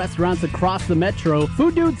 50 restaurants across the metro,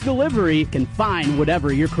 Food Dudes Delivery can find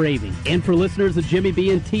whatever you're craving. And for listeners of Jimmy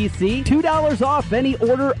B and TC, $2 off any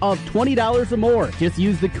order of $20 or more. Just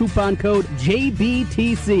use the coupon code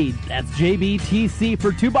JBTC. That's JBTC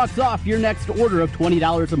for $2 off your next order of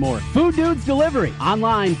 $20 or more. Food Dudes Delivery.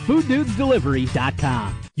 Online, fooddudesdelivery.com.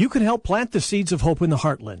 You can help plant the seeds of hope in the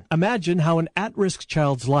heartland. Imagine how an at-risk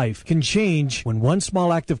child's life can change when one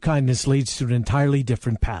small act of kindness leads to an entirely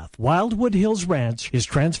different path. Wildwood Hills Ranch is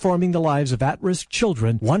transforming the lives of at-risk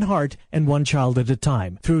children, one heart and one child at a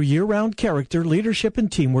time, through year-round character, leadership,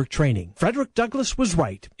 and teamwork training. Frederick Douglass was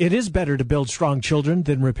right. It is better to build strong children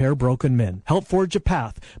than repair broken men. Help forge a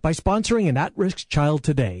path by sponsoring an at-risk child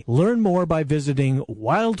today. Learn more by visiting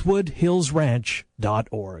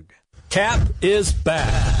wildwoodhillsranch.org. Cap is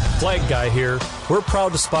back. Flag Guy here. We're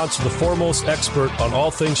proud to sponsor the foremost expert on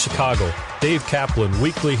all things Chicago, Dave Kaplan,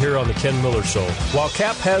 weekly here on the Ken Miller Show. While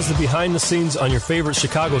Cap has the behind the scenes on your favorite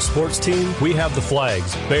Chicago sports team, we have the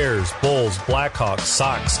flags, Bears, Bulls, Blackhawks,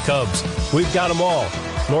 Sox, Cubs. We've got them all.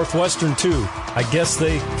 Northwestern too. I guess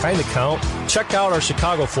they kind of count. Check out our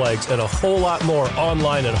Chicago flags and a whole lot more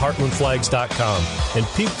online at heartlandflags.com. And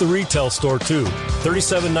peep the retail store too.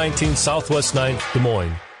 3719 Southwest 9th, Des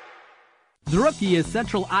Moines. The Rookie is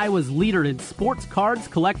Central Iowa's leader in sports cards,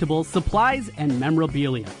 collectibles, supplies, and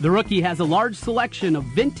memorabilia. The Rookie has a large selection of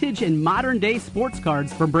vintage and modern-day sports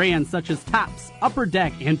cards from brands such as Topps, Upper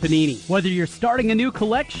Deck, and Panini. Whether you're starting a new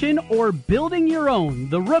collection or building your own,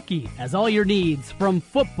 The Rookie has all your needs from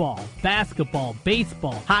football, basketball,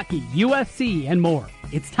 baseball, hockey, UFC, and more.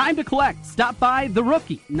 It's time to collect. Stop by The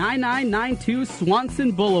Rookie, 9992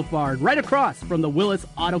 Swanson Boulevard, right across from the Willis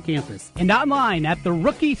Auto Campus, and online at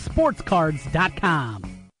therookie-sportscards.com.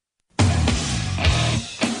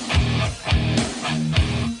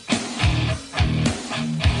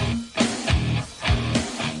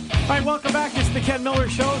 All right, welcome back. It's the Ken Miller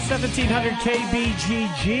Show, 1700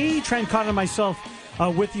 KBGG. Trent Cotton and myself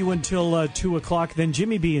with you until 2 o'clock. Then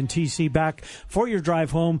Jimmy B and TC back for your drive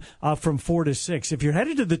home from 4 to 6. If you're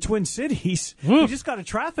headed to the Twin Cities, we just got a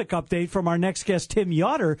traffic update from our next guest, Tim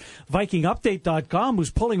Yoder, VikingUpdate.com, who's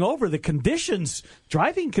pulling over the conditions,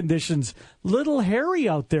 driving conditions. Little hairy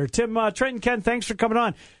out there. Tim, Trent and Ken, thanks for coming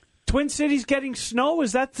on. Twin Cities getting snow,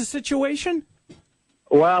 is that the situation?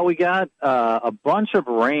 Well, we got a bunch of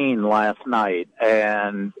rain last night,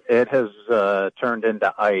 and it has turned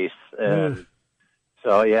into ice. And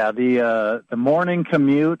so, yeah, the morning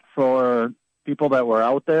commute for people that were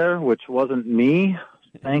out there, which wasn't me,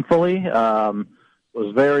 thankfully,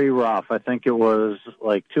 was very rough. I think it was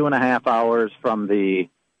like 2.5 hours from the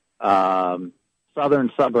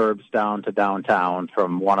southern suburbs down to downtown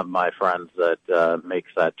from one of my friends that makes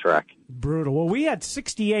that trek. Brutal. Well, we had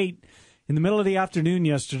 68 in the middle of the afternoon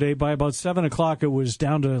yesterday. By about 7 o'clock, it was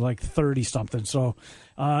down to like 30-something. So,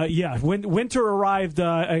 winter arrived,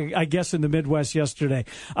 I guess, in the Midwest yesterday.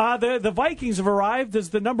 The Vikings have arrived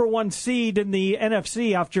as the number one seed in the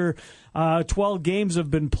NFC after 12 games have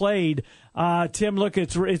been played. Tim, look,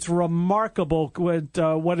 it's remarkable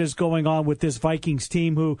what is going on with this Vikings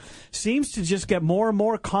team, who seems to just get more and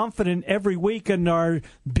more confident every week and are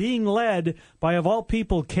being led by, of all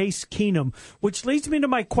people, Case Keenum, which leads me to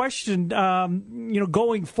my question,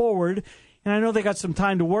 going forward. And I know they got some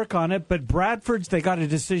time to work on it, but Bradford's, they got a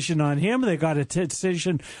decision on him, they got a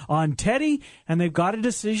decision on Teddy, and they've got a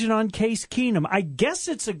decision on Case Keenum. I guess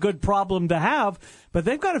it's a good problem to have, but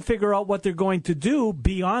they've got to figure out what they're going to do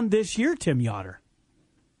beyond this year, Tim Yoder.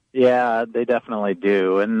 Yeah, they definitely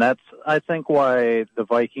do. And that's, I think, why the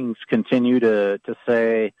Vikings continue to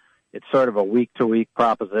say it's sort of a week-to-week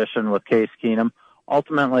proposition with Case Keenum.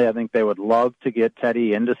 Ultimately, I think they would love to get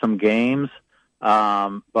Teddy into some games.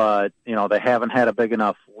 But, they haven't had a big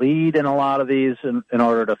enough lead in a lot of these in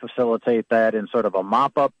order to facilitate that in sort of a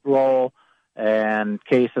mop-up role. And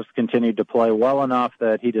Case has continued to play well enough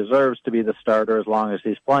that he deserves to be the starter as long as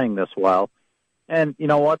he's playing this well. And you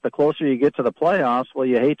know what? The closer you get to the playoffs, well,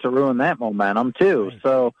 you hate to ruin that momentum too. Right.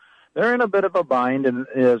 So they're in a bit of a bind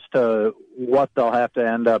as to what they'll have to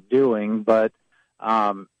end up doing. But,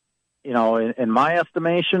 in my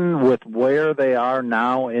estimation, with where they are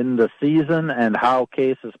now in the season and how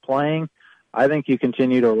Case is playing, I think you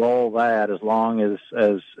continue to roll that as long as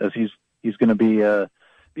he's going to be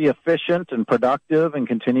efficient and productive and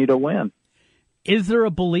continue to win. Is there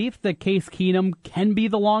a belief that Case Keenum can be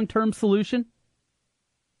the long-term solution?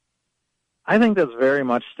 I think that's very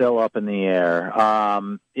much still up in the air.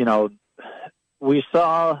 We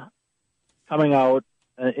saw coming out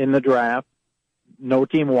in the draft, no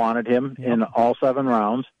team wanted him in all 7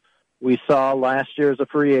 rounds. We saw last year as a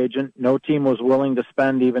free agent, no team was willing to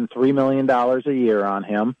spend even $3 million a year on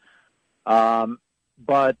him.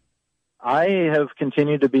 But I have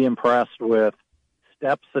continued to be impressed with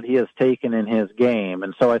steps that he has taken in his game.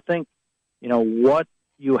 And so I think, what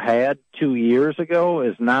you had 2 years ago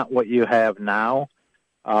is not what you have now.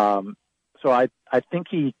 So I think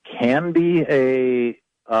he can be a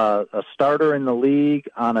starter in the league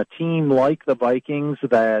on a team like the Vikings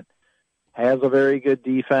that has a very good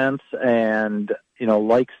defense and,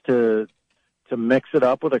 likes to mix it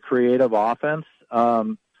up with a creative offense.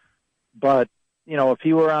 But, if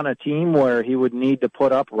he were on a team where he would need to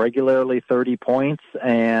put up regularly 30 points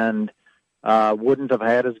and wouldn't have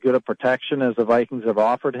had as good a protection as the Vikings have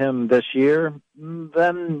offered him this year,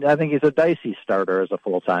 then I think he's a dicey starter as a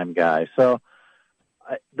full-time guy. So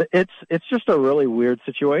it's just a really weird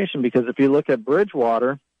situation because if you look at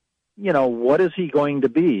Bridgewater, what is he going to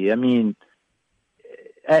be? I mean,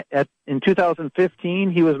 in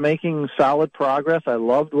 2015, he was making solid progress. I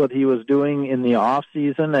loved what he was doing in the off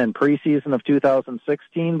season and preseason of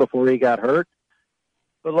 2016 before he got hurt.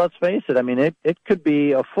 But let's face it, I mean, it could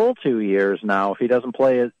be a full 2 years now if he doesn't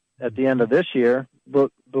play it at the end of this year,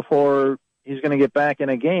 but before he's going to get back in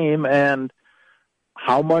a game. And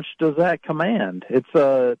how much does that command? It's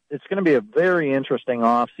going to be a very interesting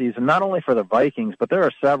off season, not only for the Vikings, but there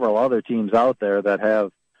are several other teams out there that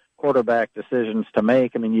have quarterback decisions to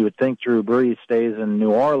make. I mean, you would think Drew Brees stays in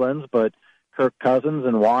New Orleans, but Kirk Cousins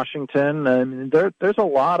in Washington. I mean, there's a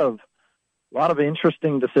lot of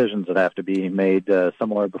interesting decisions that have to be made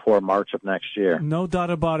somewhere before March of next year. No doubt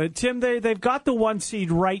about it. Tim, they've got the 1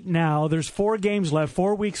 seed right now. There's 4 games left,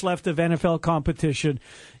 4 weeks left of NFL competition.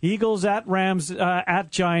 Eagles at Rams,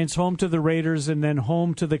 at Giants, home to the Raiders, and then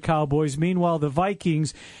home to the Cowboys. Meanwhile, the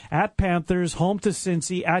Vikings at Panthers, home to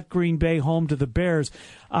Cincy, at Green Bay, home to the Bears.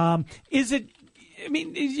 Do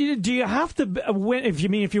you have to win?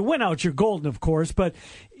 If you win out, you're golden, of course. But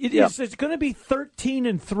is it going to be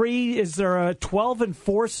 13-3? Is there a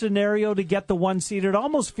 12-4 scenario to get the 1 seed? It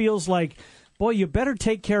almost feels like, boy, you better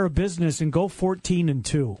take care of business and go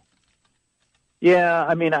 14-2. Yeah,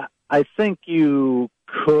 I mean, I think you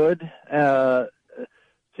could.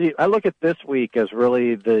 See, I look at this week as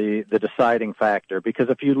really the deciding factor, because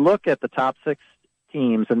if you look at the top 6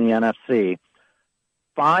 teams in the NFC,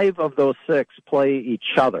 5 of those 6 play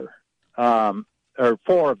each other, or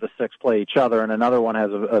 4 of the 6 play each other, and another one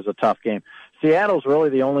has a tough game. Seattle's really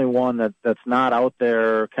the only one that's not out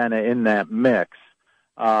there kind of in that mix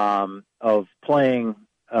of playing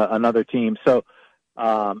another team. So,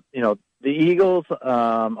 the Eagles,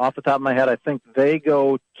 off the top of my head, I think they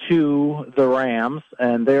go to the Rams,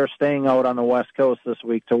 and they're staying out on the West Coast this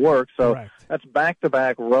week to work. So Correct. That's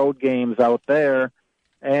back-to-back road games out there.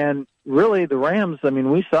 And really, the Rams, I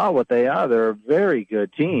mean, we saw what they are. They're a very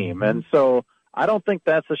good team. And so I don't think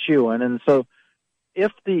that's a shoo-in. And so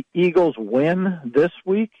if the Eagles win this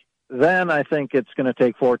week, then I think it's going to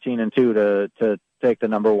take 14-2 to take the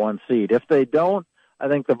number 1 seed. If they don't, I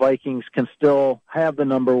think the Vikings can still have the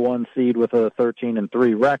number 1 seed with a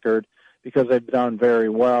 13-3 record, because they've done very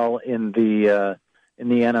well in the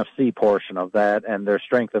NFC portion of that, and their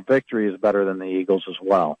strength of victory is better than the Eagles as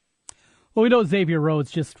well. Well, we know Xavier Rhodes,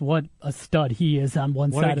 just what a stud he is on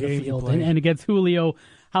one side of the field. And against Julio,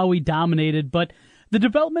 how he dominated. But the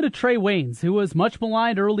development of Trey Waynes, who was much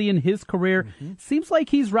maligned early in his career, seems like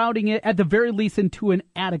he's rounding it, at the very least, into an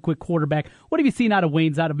adequate quarterback. What have you seen out of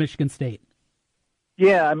Waynes out of Michigan State?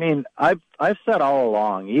 Yeah, I mean, I've said all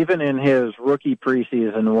along, even in his rookie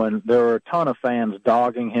preseason, when there were a ton of fans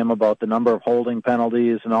dogging him about the number of holding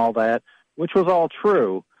penalties and all that, which was all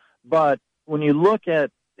true. But when you look at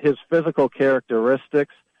his physical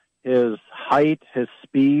characteristics, his height, his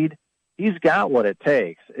speed, he's got what it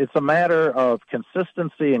takes. It's a matter of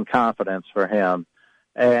consistency and confidence for him,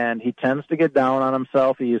 and he tends to get down on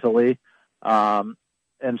himself easily. And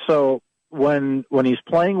so when he's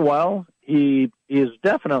playing well, he is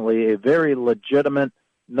definitely a very legitimate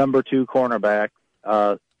number 2 cornerback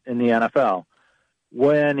in the NFL.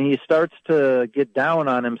 When he starts to get down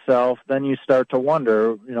on himself, then you start to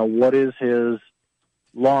wonder, what is his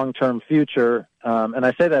long-term future, and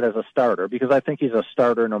I say that as a starter because I think he's a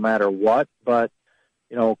starter no matter what. But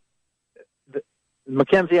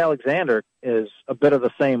Mackenzie Alexander is a bit of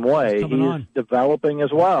the same way. He's developing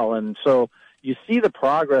as well, and so you see the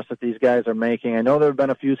progress that these guys are making. I know there have been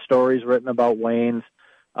a few stories written about Waynes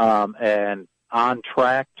and on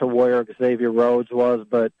track to where Xavier Rhodes was,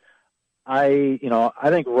 but I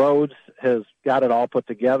think Rhodes has got it all put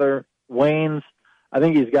together. Waynes, I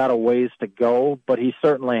think he's got a ways to go, but he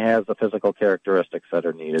certainly has the physical characteristics that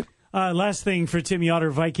are needed. Last thing for Tim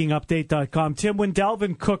Yoder, VikingUpdate.com. Tim, when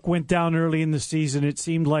Dalvin Cook went down early in the season, it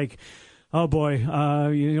seemed like, oh boy,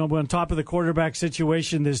 on top of the quarterback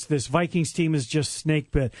situation, this Vikings team is just snake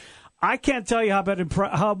bit. I can't tell you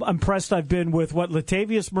how impressed I've been with what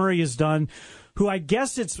Latavius Murray has done, who I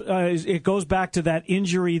guess it goes back to that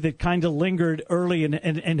injury that kind of lingered early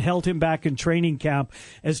and held him back in training camp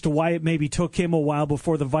as to why it maybe took him a while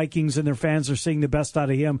before the Vikings and their fans are seeing the best out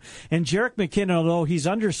of him. And Jerick McKinnon, although he's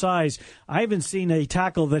undersized, I haven't seen a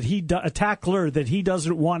tackler that he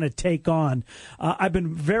doesn't want to take on. I've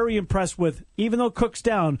been very impressed with, even though Cook's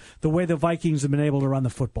down, the way the Vikings have been able to run the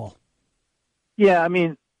football. Yeah, I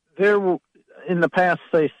mean, in the past,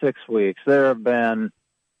 say, 6 weeks, there have been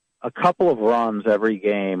a couple of runs every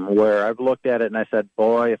game where I've looked at it and I said,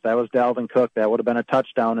 boy, if that was Dalvin Cook, that would have been a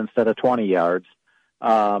touchdown instead of 20 yards.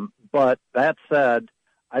 But that said,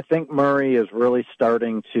 I think Murray is really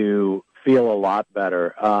starting to feel a lot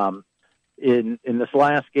better. In this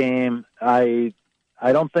last game, I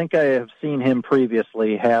don't think I have seen him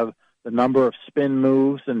previously have the number of spin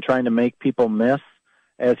moves and trying to make people miss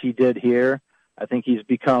as he did here. I think he's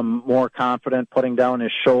become more confident putting down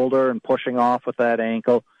his shoulder and pushing off with that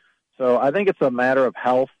ankle. So I think it's a matter of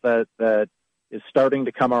health that is starting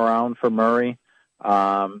to come around for Murray.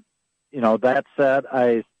 That said,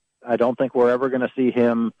 I don't think we're ever going to see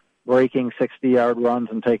him breaking 60-yard runs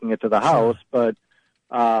and taking it to the house, but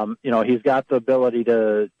he's got the ability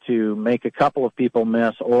to make a couple of people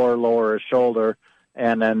miss or lower his shoulder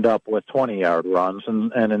and end up with 20-yard runs.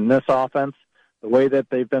 And in this offense, the way that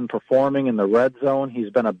they've been performing in the red zone, he's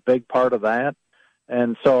been a big part of that.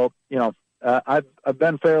 And so, I've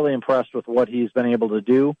been fairly impressed with what he's been able to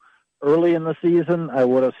do. Early in the season, I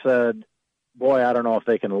would have said, boy, I don't know if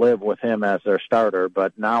they can live with him as their starter,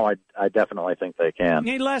 but now I definitely think they can.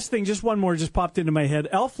 Hey, last thing, just one more just popped into my head.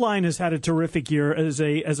 Elflein has had a terrific year as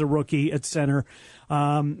a rookie at center.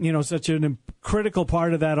 Such a critical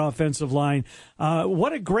part of that offensive line.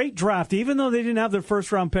 What a great draft, even though they didn't have their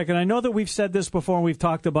first-round pick. And I know that we've said this before and we've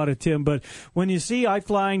talked about it, Tim, but when you see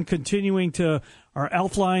Elflein continuing to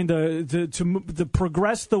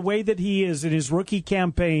progress the way that he is in his rookie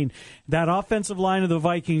campaign, that offensive line of the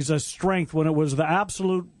Vikings, a strength when it was the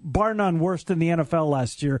absolute bar none worst in the NFL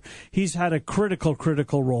last year. He's had a critical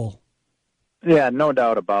role. Yeah, no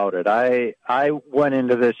doubt about it. I went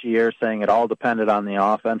into this year saying it all depended on the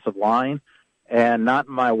offensive line, and not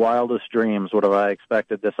in my wildest dreams would have I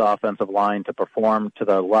expected this offensive line to perform to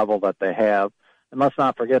the level that they have. And let's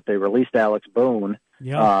not forget they released Alex Boone in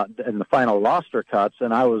the final roster cuts,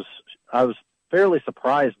 and I was fairly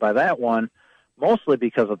surprised by that one, mostly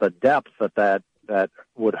because of the depth that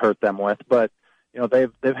would hurt them with. But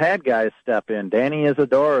they've had guys step in. Danny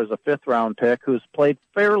Isidore is a 5th-round pick who's played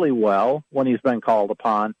fairly well when he's been called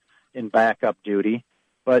upon in backup duty.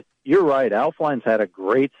 But you're right, Elflein's had a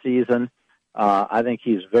great season. I think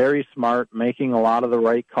he's very smart, making a lot of the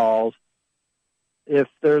right calls. If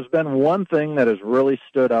there's been one thing that has really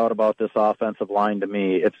stood out about this offensive line to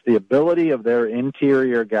me, it's the ability of their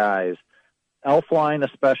interior guys, Elflein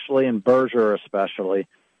especially and Berger especially,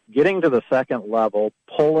 getting to the second level,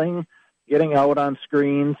 pulling, getting out on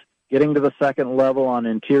screens, getting to the second level on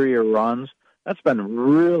interior runs. That's been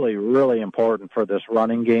really, really important for this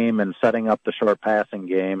running game and setting up the short passing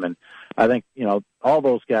game. And I think, all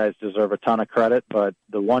those guys deserve a ton of credit, but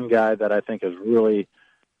the one guy that I think has really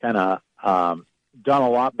kind of done a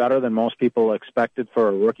lot better than most people expected for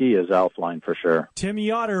a rookie is Elflein for sure. Tim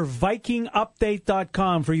Yoder,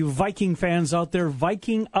 VikingUpdate.com. For you Viking fans out there,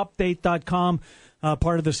 VikingUpdate.com,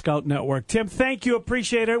 part of the Scout Network. Tim, thank you.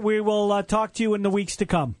 Appreciate it. We will talk to you in the weeks to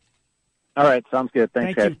come. All right. Sounds good.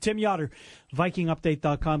 Thanks, Thank you. Tim Yoder,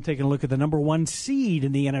 VikingUpdate.com, taking a look at the number 1 seed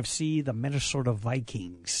in the NFC, the Minnesota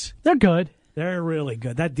Vikings. They're good. They're really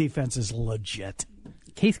good. That defense is legit.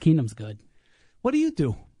 Case Keenum's good. What do you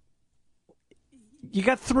do? You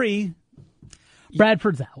got 3.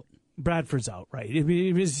 Bradford's out. Bradford's out, right?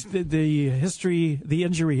 It was the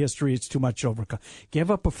injury history. It's too much overcome.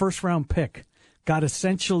 Gave up a first-round pick. Got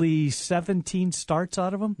essentially 17 starts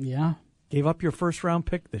out of him. Yeah. Gave up your first-round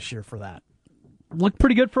pick this year for that. Looked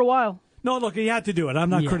pretty good for a while. No, look, you had to do it. I'm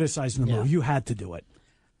not criticizing the move. You had to do it.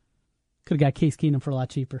 Could have got Case Keenum for a lot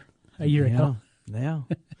cheaper a year ago. Yeah.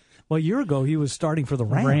 Well, a year ago, he was starting for the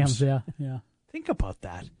Rams. Yeah. Think about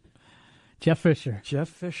that. Jeff Fisher.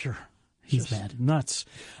 He's just mad. Nuts.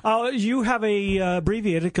 You have a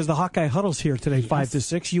abbreviated because the Hawkeye Huddle's here today, 5 to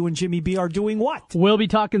 6. You and Jimmy B are doing what? We'll be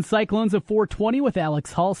talking Cyclones at 4:20 with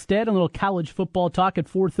Alex Halstead. A little college football talk at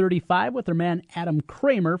 4:35 with our man Adam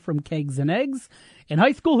Kramer from Kegs and Eggs. And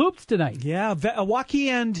high school hoops tonight. Yeah, Waukee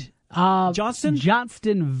and Johnston?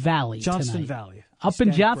 Johnston Valley tonight. Valley. Up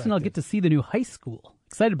in Johnston, I'll get to see the new high school.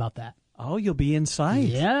 Excited about that. Oh, you'll be inside.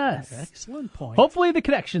 Yes. Excellent point. Hopefully the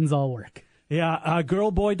connections all work. Yeah,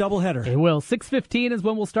 girl-boy doubleheader. It will. 6:15 is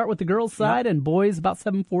when we'll start with the girls' side, and boys about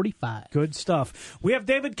 7:45. Good stuff. We have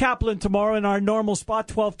David Kaplan tomorrow in our normal spot,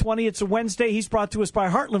 12:20. It's a Wednesday. He's brought to us by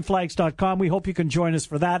HeartlandFlags.com. We hope you can join us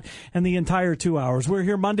for that and the entire 2 hours. We're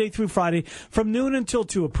here Monday through Friday from noon until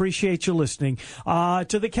 2. Appreciate you listening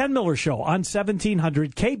to the Ken Miller Show on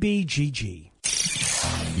 1700 KBGG.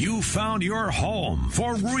 You found your home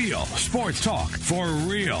for real sports talk for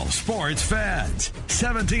real sports fans.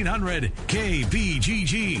 1700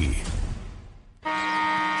 KBGG.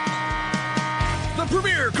 The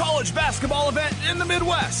premier college basketball event in the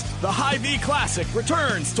Midwest, the Hy-Vee Classic,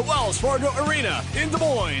 returns to Wells Fargo Arena in Des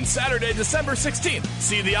Moines Saturday, December 16th.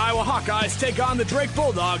 See the Iowa Hawkeyes take on the Drake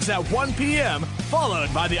Bulldogs at 1 p.m.,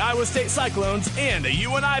 followed by the Iowa State Cyclones and the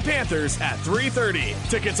UNI Panthers at 3:30.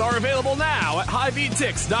 Tickets are available now at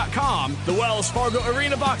HighVTix.com, the Wells Fargo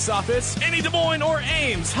Arena box office, any Des Moines or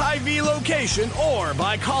Ames Hy-Vee location, or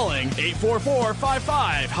by calling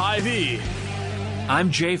 844-55-HIGH-V.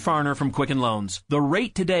 I'm Jay Farner from Quicken Loans. The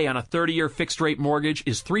rate today on a 30-year fixed-rate mortgage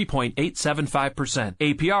is 3.875%,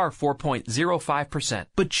 APR 4.05%.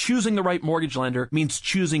 But choosing the right mortgage lender means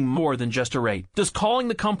choosing more than just a rate. Does calling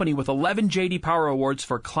the company with 11 J.D. Power Awards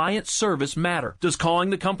for client service matter? Does calling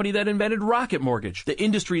the company that invented Rocket Mortgage, the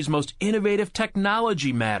industry's most innovative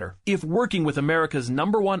technology, matter? If working with America's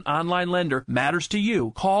 #1 online lender matters to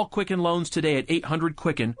you, call Quicken Loans today at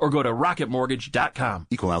 800-QUICKEN or go to rocketmortgage.com.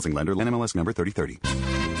 Equal housing lender, NMLS number 3030.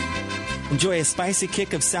 Enjoy a spicy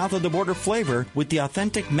kick of south of the border flavor with the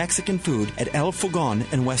authentic Mexican food at El Fogon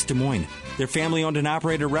in West Des Moines. Their family-owned and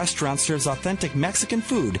operated restaurant serves authentic Mexican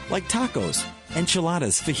food like tacos,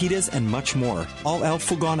 enchiladas, fajitas, and much more. All El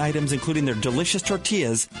Fogon items, including their delicious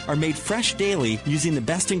tortillas, are made fresh daily using the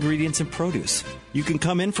best ingredients and produce. You can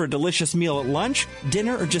come in for a delicious meal at lunch,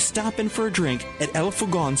 dinner, or just stop in for a drink at El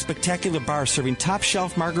Fogon's spectacular bar serving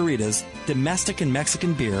top-shelf margaritas, domestic and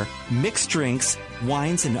Mexican beer, mixed drinks,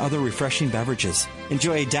 wines, and other refreshing beverages.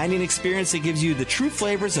 Enjoy a dining experience that gives you the true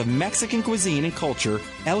flavors of Mexican cuisine and culture.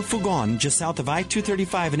 El Fogon, just south of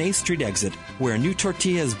I-235 and 8th Street exit, where a new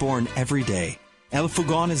tortilla is born every day. El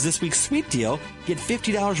Fogon is this week's sweet deal. Get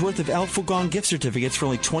 $50 worth of El Fogon gift certificates for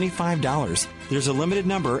only $25. There's a limited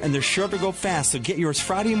number, and they're sure to go fast, so get yours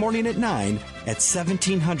Friday morning at 9 at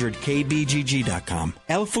 1700kbgg.com.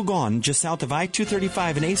 El Fogon, just south of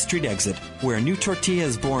I-235 and 8th Street exit, where a new tortilla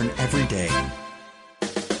is born every day.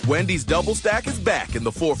 Wendy's Double Stack is back in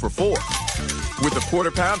the 4 for $4 with a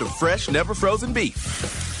quarter pound of fresh, never frozen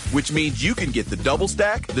beef, which means you can get the Double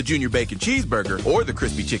Stack, the Junior Bacon Cheeseburger, or the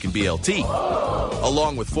Crispy Chicken BLT,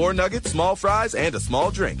 along with 4 nuggets, small fries, and a small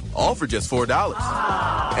drink, all for just $4.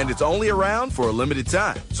 And it's only around for a limited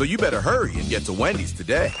time, so you better hurry and get to Wendy's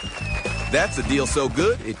today. That's a deal so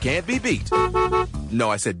good, it can't be beat. No,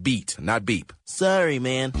 I said beat, not beep. Sorry,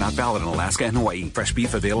 man. Not valid in Alaska and Hawaii. Fresh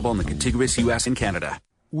beef available in the contiguous U.S. and Canada.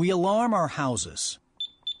 We alarm our houses,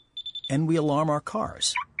 and we alarm our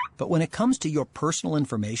cars. But when it comes to your personal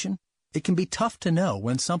information, it can be tough to know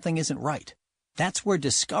when something isn't right. That's where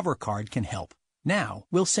Discover Card can help. Now,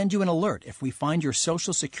 we'll send you an alert if we find your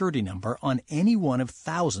Social Security number on any one of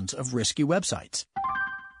thousands of risky websites.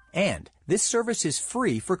 And this service is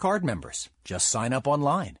free for card members. Just sign up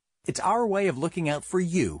online. It's our way of looking out for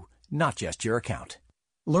you, not just your account.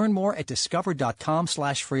 Learn more at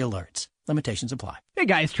discover.com/free alerts. Limitations apply. Hey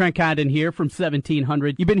guys, Trent Condon here from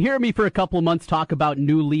 1700. You've been hearing me for a couple of months talk about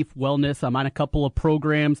New Leaf Wellness. I'm on a couple of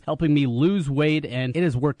programs helping me lose weight, and it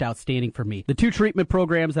has worked outstanding for me. The 2 treatment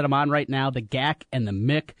programs that I'm on right now, the GAC and the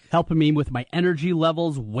MIC, helping me with my energy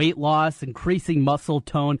levels, weight loss, increasing muscle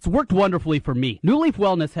tone. It's worked wonderfully for me. New Leaf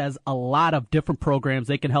Wellness has a lot of different programs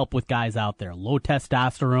they can help with guys out there. Low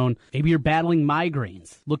testosterone, maybe you're battling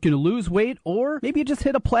migraines, looking to lose weight, or maybe you just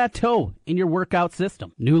hit a plateau in your workout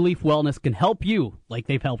system. New Leaf Wellness can help you like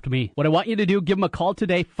they've helped me. What I want you to do, give them a call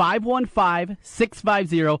today,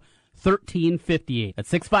 515-650-1358.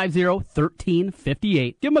 That's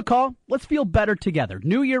 650-1358. Give them a call. Let's feel better together.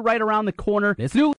 New year right around the corner. This new